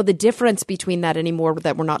we don't know the difference between that anymore.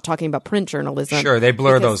 That we're not talking about print journalism. Sure, they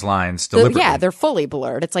blur those lines deliberately. They're fully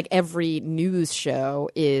blurred. It's like every news show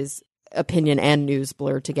is opinion and news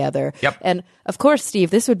blurred together. Yep. And of course,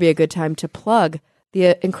 Steve, this would be a good time to plug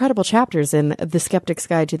the incredible chapters in The Skeptic's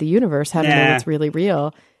Guide to the Universe. How to know what's really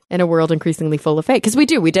real in a world increasingly full of fake. Because we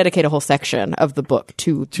dedicate a whole section of the book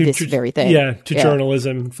to this very thing. Yeah, to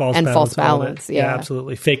journalism, false balance. Yeah,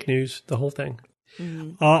 absolutely. Fake news, the whole thing.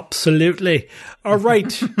 Absolutely. All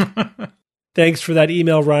right. Thanks for that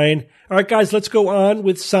email, Ryan. All right, guys, let's go on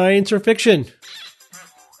with science or fiction.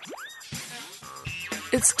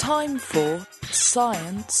 It's time for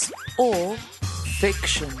science or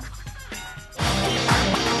fiction.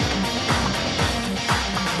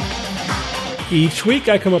 Each week,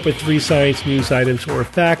 I come up with 3 science news items or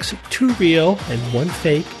facts, 2 real and 1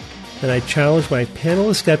 fake. Then I challenge my panel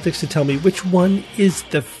of skeptics to tell me which one is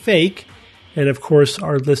the fake. And of course,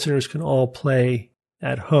 our listeners can all play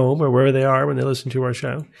at home or wherever they are when they listen to our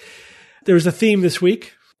show. There's a theme this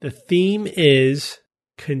week. The theme is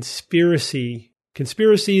conspiracy.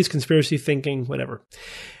 Conspiracies, conspiracy thinking, whatever.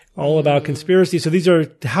 All about conspiracy. So these are,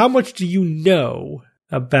 how much do you know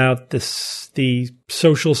about the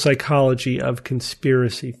social psychology of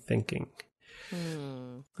conspiracy thinking?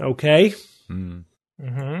 Okay?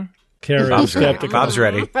 Kara's skeptical. Bob's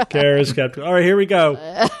ready. Kara's skeptical. All right, here we go.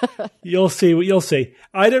 You'll see what you'll see.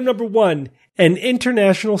 Item number 1, an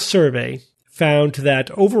international survey found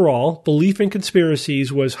that overall belief in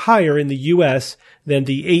conspiracies was higher in the U.S. than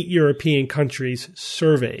the 8 European countries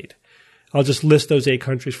surveyed. I'll just list those 8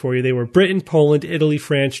 countries for you. They were Britain, Poland, Italy,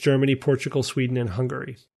 France, Germany, Portugal, Sweden, and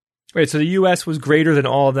Hungary. Wait, so the U.S. was greater than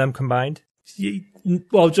all of them combined?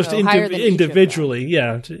 Well, just individually.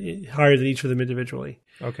 Yeah, higher than each of them individually.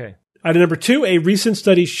 Okay. Item number 2, a recent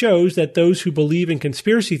study shows that those who believe in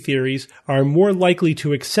conspiracy theories are more likely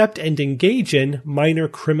to accept and engage in minor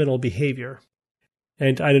criminal behavior.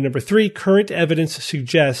 And item number 3, current evidence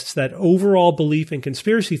suggests that overall belief in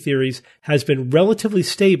conspiracy theories has been relatively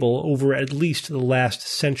stable over at least the last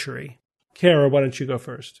century. Kara, why don't you go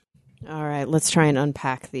first? All right, let's try and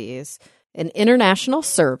unpack these. An international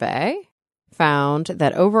survey found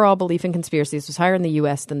that overall belief in conspiracies was higher in the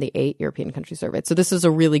U.S. than the 8 European countries surveyed. So this is a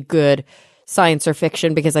really good science or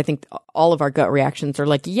fiction, because I think all of our gut reactions are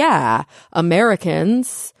like, yeah,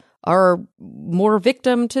 Americans are more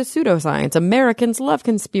victim to pseudoscience. Americans love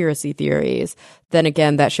conspiracy theories. Then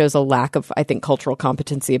again, that shows a lack of, I think, cultural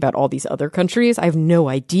competency about all these other countries. I have no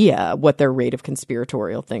idea what their rate of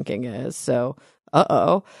conspiratorial thinking is. So,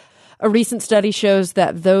 A recent study shows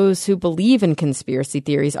that those who believe in conspiracy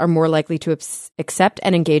theories are more likely to accept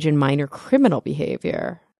and engage in minor criminal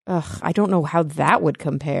behavior. Ugh, I don't know how that would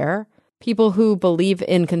compare. People who believe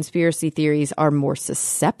in conspiracy theories are more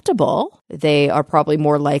susceptible. They are probably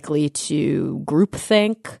more likely to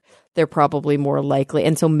groupthink. They're probably more likely.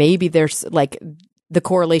 And so maybe there's like the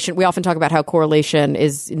correlation. We often talk about how correlation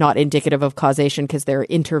is not indicative of causation because there are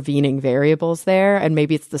intervening variables there. And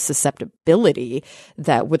maybe it's the susceptibility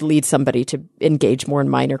that would lead somebody to engage more in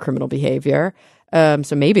minor criminal behavior.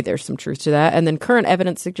 So maybe there's some truth to that. And then current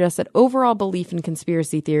evidence suggests that overall belief in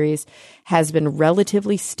conspiracy theories has been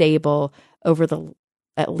relatively stable over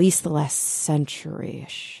at least the last century.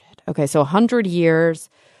 Shit. Okay, so 100 years,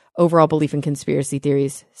 overall belief in conspiracy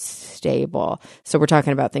theories stable. So we're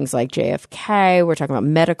talking about things like JFK, we're talking about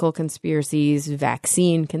medical conspiracies,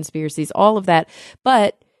 vaccine conspiracies, all of that.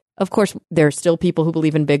 But of course, there are still people who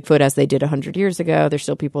believe in Bigfoot as they did 100 years ago. There's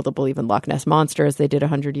still people that believe in Loch Ness Monster as they did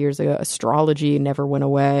 100 years ago. Astrology never went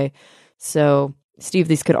away. So, Steve,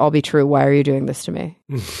 these could all be true. Why are you doing this to me?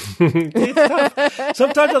 It's tough.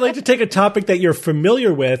 Sometimes I like to take a topic that you're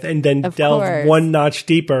familiar with and then delve one notch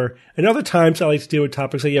deeper. And other times I like to deal with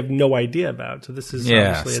topics that you have no idea about. So this is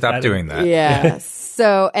obviously stop doing that. Yeah.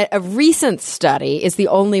 So a recent study is the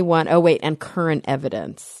only one. Oh, wait, and current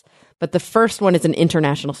evidence. But the first one is an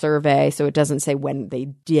international survey, so it doesn't say when they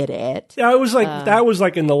did it. Yeah, it was like that was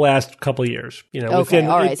like in the last couple of years. You know, okay,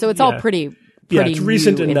 all right. So it's all pretty it's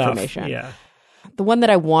recent new enough. Information. Yeah. The one that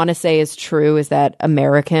I want to say is true is that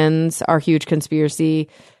Americans are huge conspiracy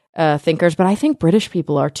thinkers, but I think British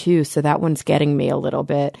people are too. So that one's getting me a little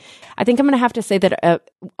bit. I think I'm going to have to say that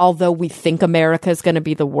although we think America is going to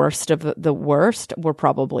be the worst of the worst, we're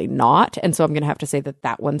probably not. And so I'm going to have to say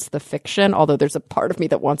that one's the fiction, although there's a part of me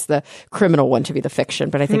that wants the criminal one to be the fiction,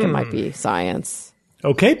 but I think it might be science.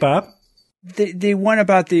 Okay, Bob. The one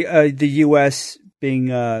about the U.S. being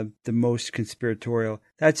the most conspiratorial,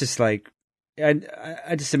 that's just like,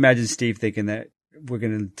 I just imagine Steve thinking that we're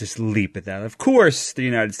going to just leap at that. Of course, the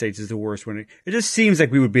United States is the worst when it just seems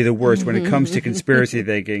like we would be the worst when it comes to conspiracy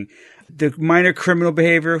thinking. The minor criminal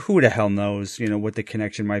behavior, who the hell knows, what the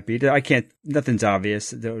connection might be. Nothing's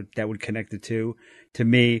obvious that would connect the two to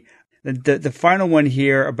me. The final one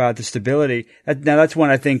here about the stability, now that's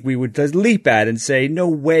one I think we would leap at and say, no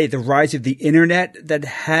way, the rise of the internet that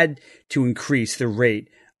had to increase the rate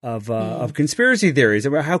of conspiracy theories.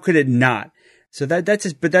 How could it not? So that's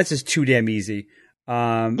just too damn easy.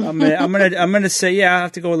 I'm gonna say, yeah, I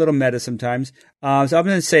have to go a little meta sometimes. So I'm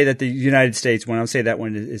gonna say that the United States one, I'll say that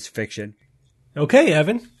one is fiction. Okay,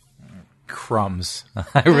 Evan. Crumbs.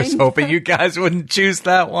 I was hoping you guys wouldn't choose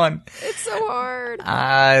that one. It's so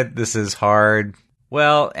hard. This is hard.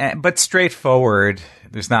 Well, but straightforward.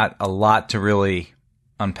 There's not a lot to really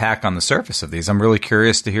unpack on the surface of these. I'm really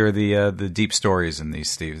curious to hear the deep stories in these,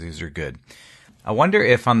 Steve. These are good. I wonder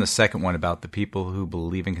if on the second one about the people who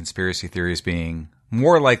believe in conspiracy theories being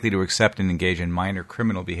more likely to accept and engage in minor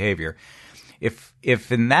criminal behavior, if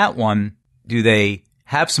in that one, do they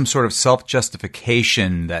have some sort of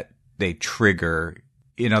self-justification that they trigger?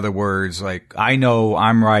 In other words, like, I know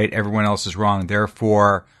I'm right, everyone else is wrong,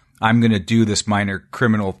 therefore I'm going to do this minor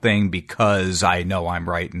criminal thing because I know I'm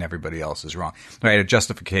right and everybody else is wrong. Right? A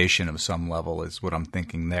justification of some level is what I'm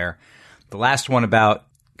thinking there. The last one about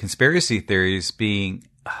conspiracy theories being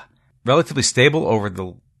relatively stable over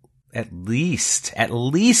at least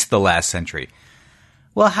the last century.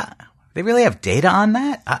 Well, they really have data on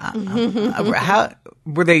that? How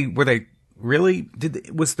were they really?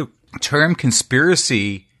 Was the term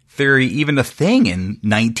conspiracy theory even a thing in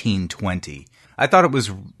 1920? I thought it was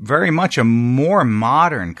very much a more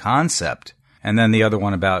modern concept. And then the other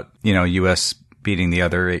one about U.S. beating the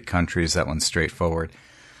other 8 countries. That one's straightforward.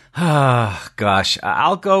 Gosh,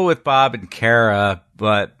 I'll go with Bob and Kara,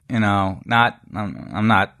 but I'm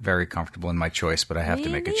not very comfortable in my choice, but I have to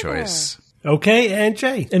make a choice. Okay, and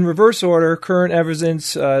Jay. In reverse order, current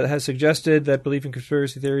evidence has suggested that belief in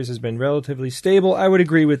conspiracy theories has been relatively stable. I would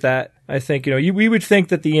agree with that. I think we would think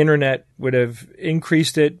that the internet would have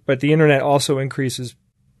increased it, but the internet also increases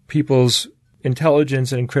people's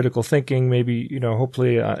intelligence and critical thinking. Maybe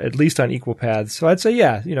hopefully at least on equal paths. So I'd say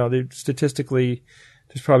statistically,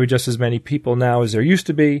 there's probably just as many people now as there used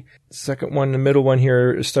to be. Second one, the middle one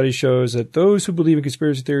here, a study shows that those who believe in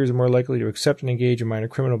conspiracy theories are more likely to accept and engage in minor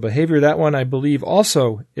criminal behavior. That one, I believe,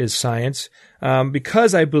 also is science,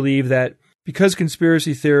 because I believe that because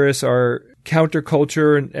conspiracy theorists are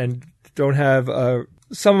counterculture and don't have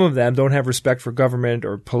some of them don't have respect for government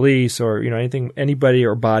or police or anybody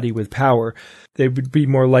or body with power, they would be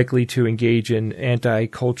more likely to engage in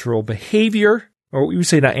anti-cultural behavior. or we would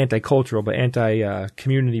say not anti-cultural, but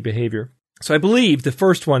anti-community behavior. So I believe the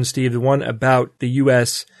first one, Steve, the one about the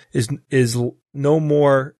U.S. is no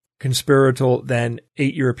more conspiratorial than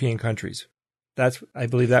 8 European countries. I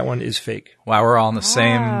believe that one is fake. Wow, we're all in the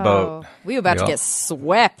same boat. We were about to get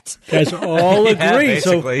swept. Guys all agree.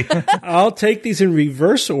 Basically. So I'll take these in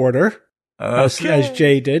reverse order. As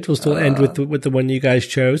Jay did. We'll still end with the one you guys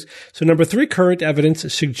chose. So number 3, current evidence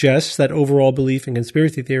suggests that overall belief in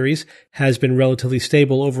conspiracy theories has been relatively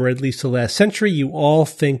stable over at least the last century. You all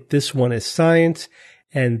think this one is science,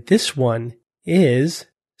 and this one is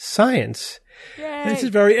science. Yay. This is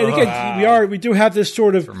very, and again, we do have this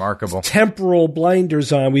sort of remarkable temporal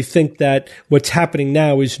blinders on. We think that what's happening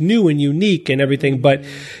now is new and unique and everything. But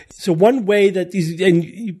so one way that these,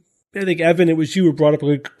 and I think, Evan, it was you who brought up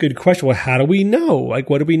a good question. Well, how do we know?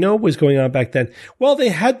 Like, what do we know was going on back then? Well, they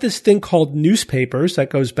had this thing called newspapers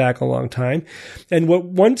that goes back a long time. And what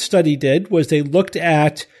one study did was they looked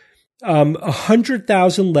at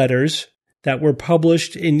 100,000 letters that were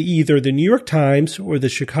published in either the New York Times or the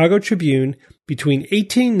Chicago Tribune between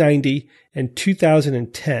 1890 and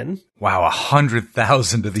 2010. Wow,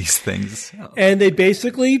 100,000 of these things. And they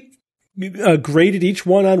basically graded each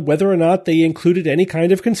one on whether or not they included any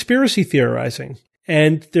kind of conspiracy theorizing.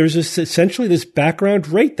 And there's essentially this background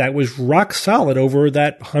rate that was rock solid over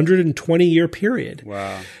that 120-year period.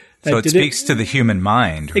 Wow. So it speaks to the human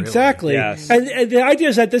mind. Really. Exactly. Yes. And the idea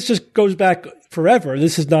is that this just goes back forever.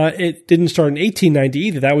 This is not, it didn't start in 1890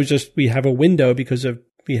 either. That was just, we have a window because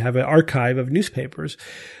we have an archive of newspapers.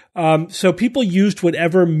 So people used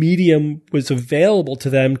whatever medium was available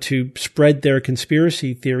to them to spread their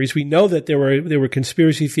conspiracy theories. We know that there were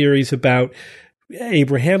conspiracy theories about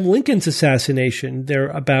Abraham Lincoln's assassination. They're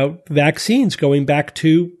about vaccines going back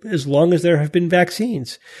to as long as there have been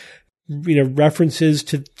vaccines. References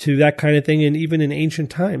to that kind of thing, and even in ancient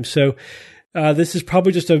times. So this is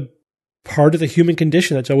probably just a part of the human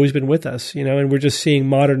condition that's always been with us, and we're just seeing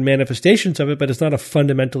modern manifestations of it, but it's not a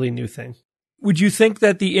fundamentally new thing. Would you think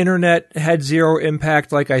that the internet had zero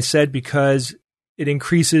impact, like I said, because it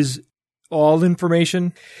increases all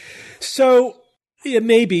information? So yeah,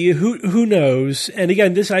 maybe. Who knows? And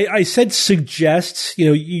again, this I said suggests.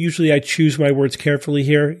 Usually I choose my words carefully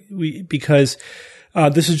here because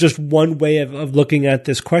this is just one way of looking at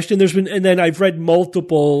this question. And then I've read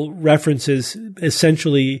multiple references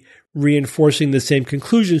essentially reinforcing the same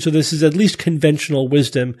conclusion. So this is at least conventional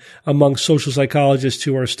wisdom among social psychologists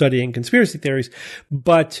who are studying conspiracy theories.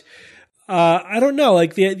 But I don't know,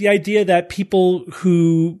 like the idea that people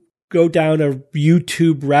who go down a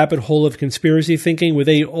YouTube rabbit hole of conspiracy thinking, were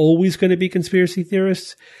they always going to be conspiracy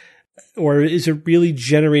theorists? Or is it really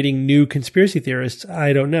generating new conspiracy theorists?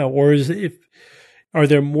 I don't know. Or are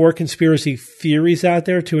there more conspiracy theories out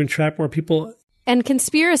there to entrap more people? And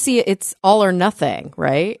conspiracy, it's all or nothing,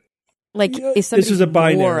 right? Like, if this is a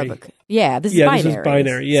binary. This is binary. This is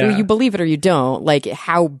binary. Yeah. So you believe it or you don't. Like,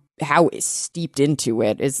 how steeped into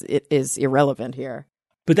it is irrelevant here.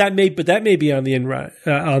 But that may be on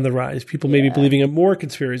the rise. People may be believing in more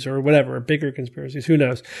conspiracies or whatever, bigger conspiracies. Who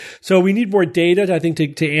knows? So we need more data, I think,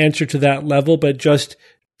 to answer to that level. But just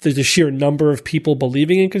the sheer number of people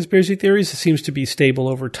believing in conspiracy theories seems to be stable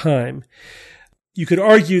over time. You could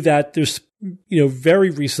argue that there's, very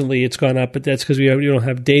recently it's gone up, but that's because we don't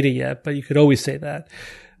have data yet. But you could always say that.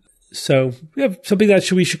 So we have something that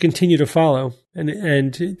we should continue to follow,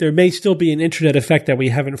 and there may still be an internet effect that we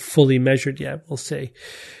haven't fully measured yet. We'll see.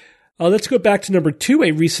 Let's go back to number 2.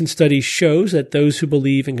 A recent study shows that those who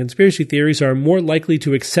believe in conspiracy theories are more likely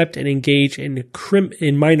to accept and engage in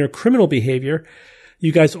minor criminal behavior.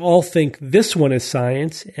 You guys all think this one is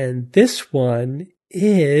science, and this one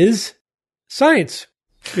is science.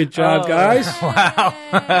 Good job, guys. Wow.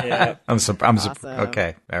 Yeah. I'm Awesome.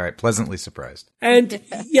 okay. All right. Pleasantly surprised. And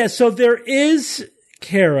so there is,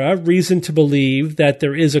 Kara, reason to believe that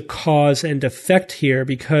there is a cause and effect here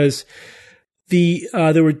because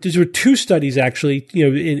there were 2 studies actually,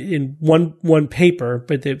 in one paper,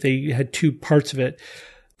 but they had 2 parts of it.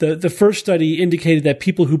 The first study indicated that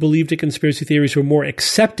people who believed in conspiracy theories were more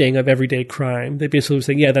accepting of everyday crime. They basically were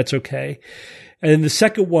saying, yeah, that's okay. And then the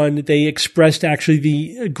second one, they expressed actually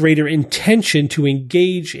the greater intention to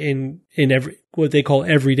engage in what they call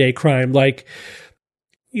everyday crime, like,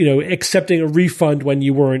 accepting a refund when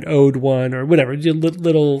you weren't owed one or whatever,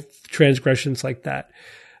 little transgressions like that.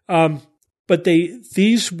 But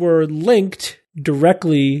these were linked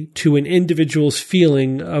directly to an individual's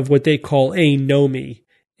feeling of what they call anomie.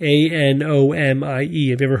 ANOMIE.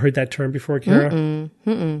 Have you ever heard that term before, Kara?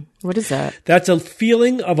 What is that? That's a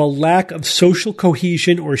feeling of a lack of social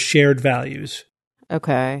cohesion or shared values.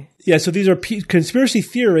 Okay. Yeah, so these are conspiracy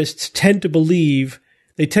theorists tend to believe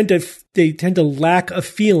they tend to lack a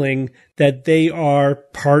feeling that they are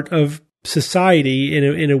part of society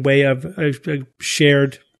in a way of a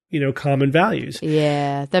shared, common values.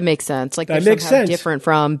 Yeah, that makes sense. Like that they're makes somehow sense. different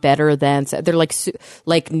from, better than. They're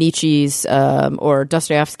like Nietzsche's or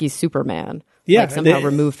Dostoevsky's Superman. Yeah, like somehow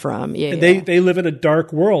removed from. Yeah, and they live in a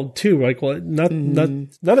dark world too. Like, well, none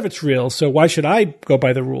of it's real. So why should I go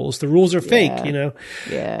by the rules? The rules are fake.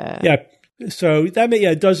 Yeah. So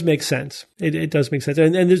it does make sense. It does make sense.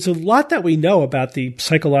 And there's a lot that we know about the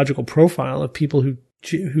psychological profile of people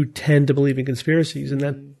who tend to believe in conspiracies,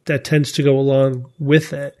 and that tends to go along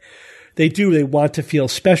with it. They want to feel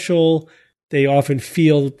special. They often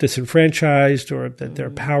feel disenfranchised or that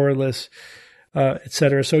they're powerless, et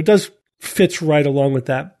cetera. So it fits right along with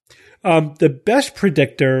that. The best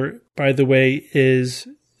predictor, by the way, is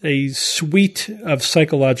a suite of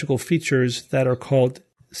psychological features that are called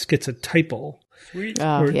schizotypal. Sweet.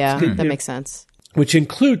 Oh, yeah, that makes sense. Which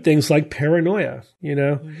include things like paranoia,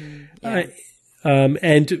 and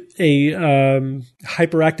a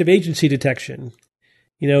hyperactive agency detection,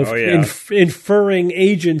 inferring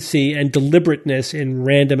agency and deliberateness in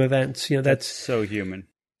random events. That's so human.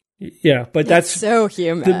 Yeah, but that's so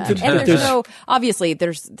human. And there's obviously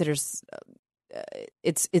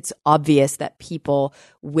it's obvious that people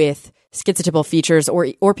with schizotypal features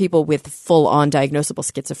or people with full-on diagnosable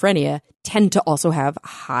schizophrenia tend to also have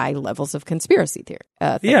high levels of conspiracy theory.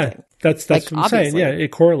 Yeah, that's what I'm saying. Yeah,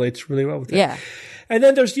 it correlates really well with that. Yeah. And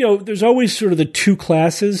then there's always sort of the two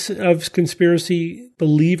classes of conspiracy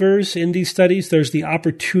believers in these studies. There's the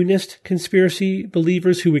opportunist conspiracy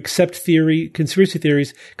believers who accept conspiracy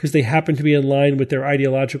theories because they happen to be in line with their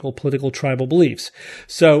ideological, political, tribal beliefs.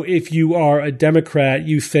 So if you are a Democrat,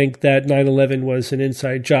 you think that 9/11 was an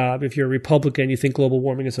inside job. If you're a Republican, you think global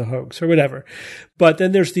warming is a hoax or whatever. But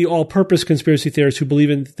then there's the all-purpose conspiracy theorists who believe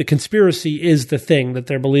in the conspiracy is the thing that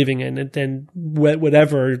they're believing in, and then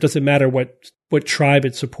whatever, it doesn't matter what tribe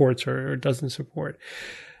it supports or doesn't support.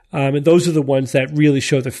 And those are the ones that really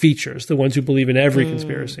show the features, the ones who believe in every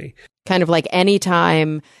conspiracy. Kind of like any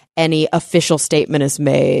time any official statement is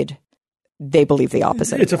made, they believe the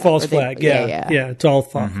opposite. It's a false flag. Yeah. It's all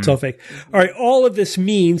It's all fake. All right. All of this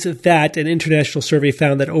means that an international survey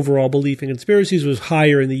found that overall belief in conspiracies was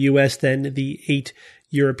higher in the U.S. than the 8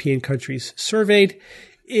 European countries surveyed.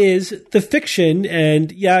 Is the fiction,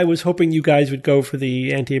 and I was hoping you guys would go for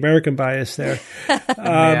the anti-American bias there.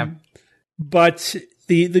 But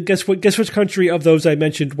guess which country of those I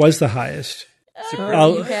mentioned was the highest?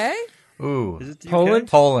 UK? Ooh, is it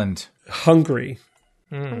Poland, Hungary.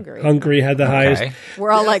 Hungary had the highest.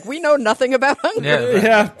 We're all like, we know nothing about Hungary.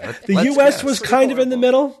 The U.S. was kind of in the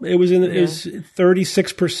middle. It was it was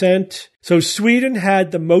 36%. So Sweden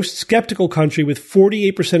had the most skeptical country with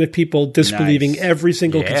 48% of people disbelieving every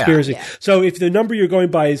single conspiracy. Yeah. So if the number you're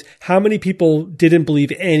going by is how many people didn't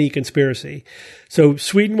believe any conspiracy. So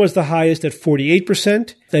Sweden was the highest at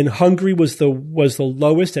 48%. Then Hungary was the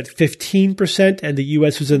lowest at 15%. And the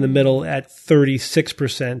U.S. was in the middle at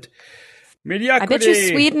 36%. Mediocrity. I bet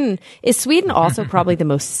you is Sweden also probably the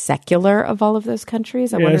most secular of all of those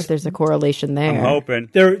countries? I wonder if there's a correlation there. I'm hoping.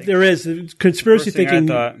 There is. Conspiracy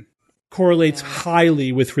thinking correlates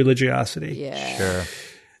highly with religiosity. Yeah. Sure.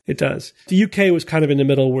 It does. The UK was kind of in the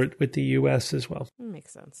middle with the US as well.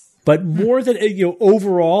 Makes sense. But more than,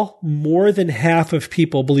 overall, more than half of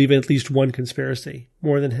people believe in at least one conspiracy.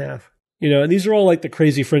 More than half. And these are all like the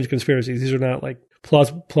crazy fringe conspiracies. These are not like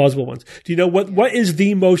plausible ones. Do you know what is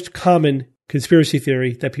the most common conspiracy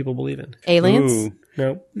theory that people believe in? Aliens?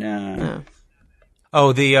 Ooh. No.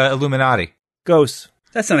 Oh, the Illuminati. Ghosts.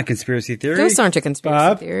 That's not a conspiracy theory. Ghosts aren't a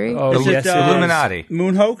conspiracy theory. Oh, yes, Illuminati.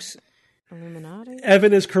 Moon hoax? Illuminati?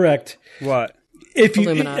 Evan is correct. What?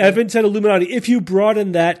 Evan said Illuminati. If you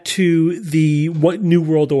broaden that to the New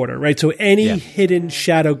World Order, right? So any hidden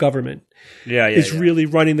shadow government is really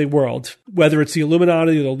running the world, whether it's the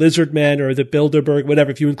Illuminati or the Lizard Men or the Bilderberg,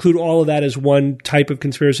 whatever. If you include all of that as one type of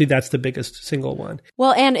conspiracy, that's the biggest single one.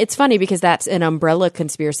 Well, and it's funny because that's an umbrella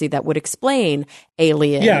conspiracy that would explain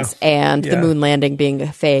aliens and the moon landing being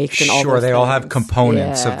fake. And all those they things. all have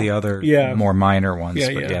components of the other more minor ones.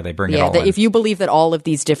 But they bring it all in. If you believe that all of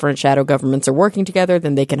these different shadow governments are working together,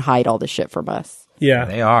 then they can hide all the shit from us. Yeah.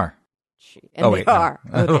 They are. And they are.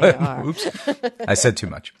 Oops. I said too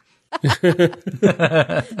much. How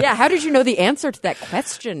did you know the answer to that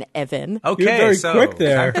question, Evan? Okay, you're very quick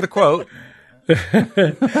there. Time for the quote.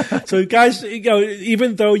 So, guys,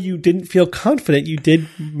 even though you didn't feel confident, you did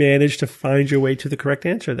manage to find your way to the correct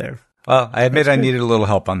answer there. Well, I admit I needed a little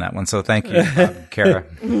help on that one, so thank you, Kara.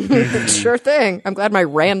 Sure thing. I'm glad my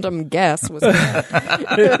random guess was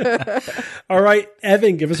All right,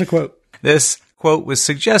 Evan, give us a quote. This quote was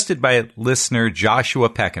suggested by listener Joshua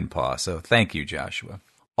Peckinpah, so thank you, Joshua.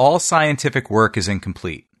 All scientific work is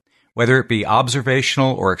incomplete, whether it be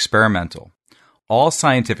observational or experimental. All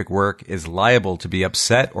scientific work is liable to be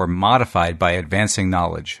upset or modified by advancing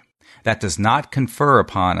knowledge. That does not confer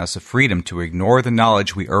upon us a freedom to ignore the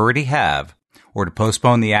knowledge we already have or to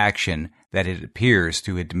postpone the action that it appears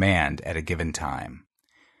to demand at a given time.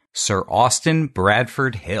 Sir Austin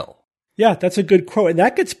Bradford Hill. Yeah, that's a good quote. And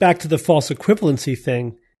that gets back to the false equivalency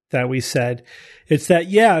thing that we said. It's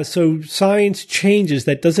that, so science changes.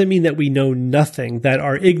 That doesn't mean that we know nothing, that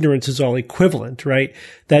our ignorance is all equivalent, right?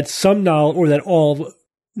 That some knowledge, or that all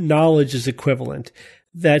knowledge is equivalent.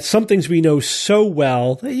 That some things we know so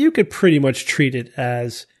well that you could pretty much treat it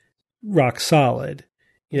as rock solid.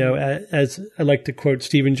 As I like to quote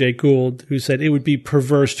Stephen Jay Gould, who said it would be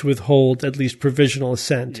perverse to withhold at least provisional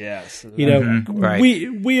assent. Yes. Right.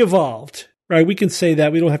 We evolved, right? We can say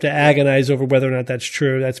that. We don't have to agonize over whether or not that's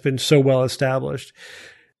true. That's been so well established,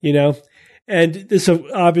 And this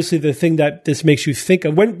obviously the thing that this makes you think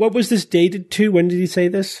of. What was this dated to? When did he say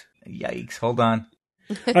this? Yikes. Hold on.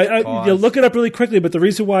 You'll look it up really quickly, but the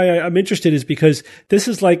reason why I'm interested is because this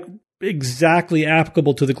is like exactly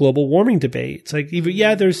applicable to the global warming debate. It's like, we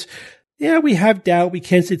have doubt.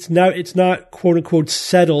 It's not quote unquote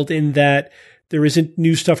settled in that there isn't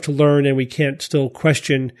new stuff to learn and we can't still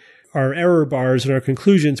question our error bars and our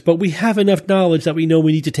conclusions, but we have enough knowledge that we know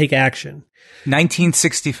we need to take action.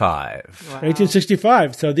 1965. Wow.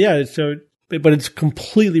 1965. But it's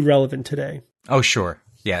completely relevant today. Oh, sure.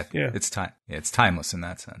 Yeah. It's time. It's timeless in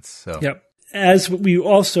that sense. So. Yep. As we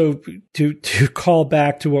also, to call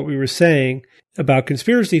back to what we were saying about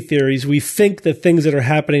conspiracy theories, we think that things that are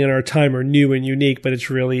happening in our time are new and unique, but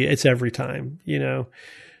it's every time,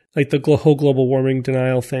 like the whole global warming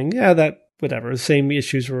denial thing. Yeah, whatever. The same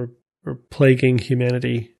issues were plaguing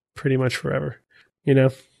humanity pretty much forever,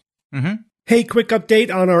 Mm-hmm. Hey, quick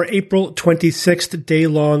update on our April 26th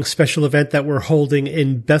day-long special event that we're holding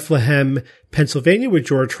in Bethlehem, Pennsylvania with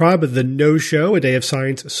George Traub of the No Show, a day of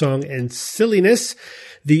science, song, and silliness.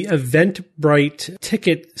 The Eventbrite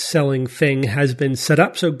ticket selling thing has been set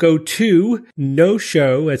up, so go to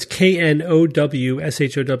NoShow, that's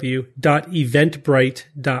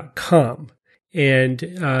knowshow.eventbrite.com, and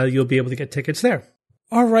you'll be able to get tickets there.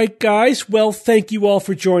 All right, guys. Well, thank you all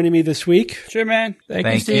for joining me this week. Sure, man. Thank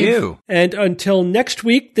you, Steve. And until next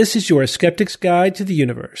week, this is your Skeptic's Guide to the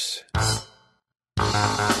Universe.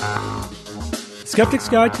 Skeptic's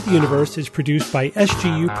Guide to the Universe is produced by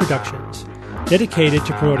SGU Productions, dedicated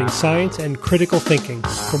to promoting science and critical thinking.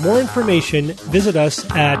 For more information, visit us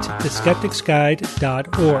at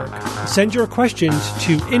theskepticsguide.org. Send your questions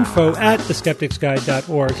to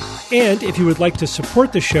info@theskepticsguide.org. And if you would like to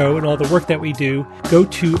support the show and all the work that we do, go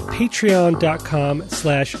to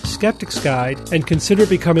patreon.com/skepticsguide and consider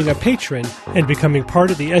becoming a patron and becoming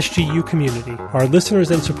part of the SGU community. Our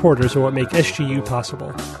listeners and supporters are what make SGU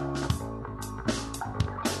possible.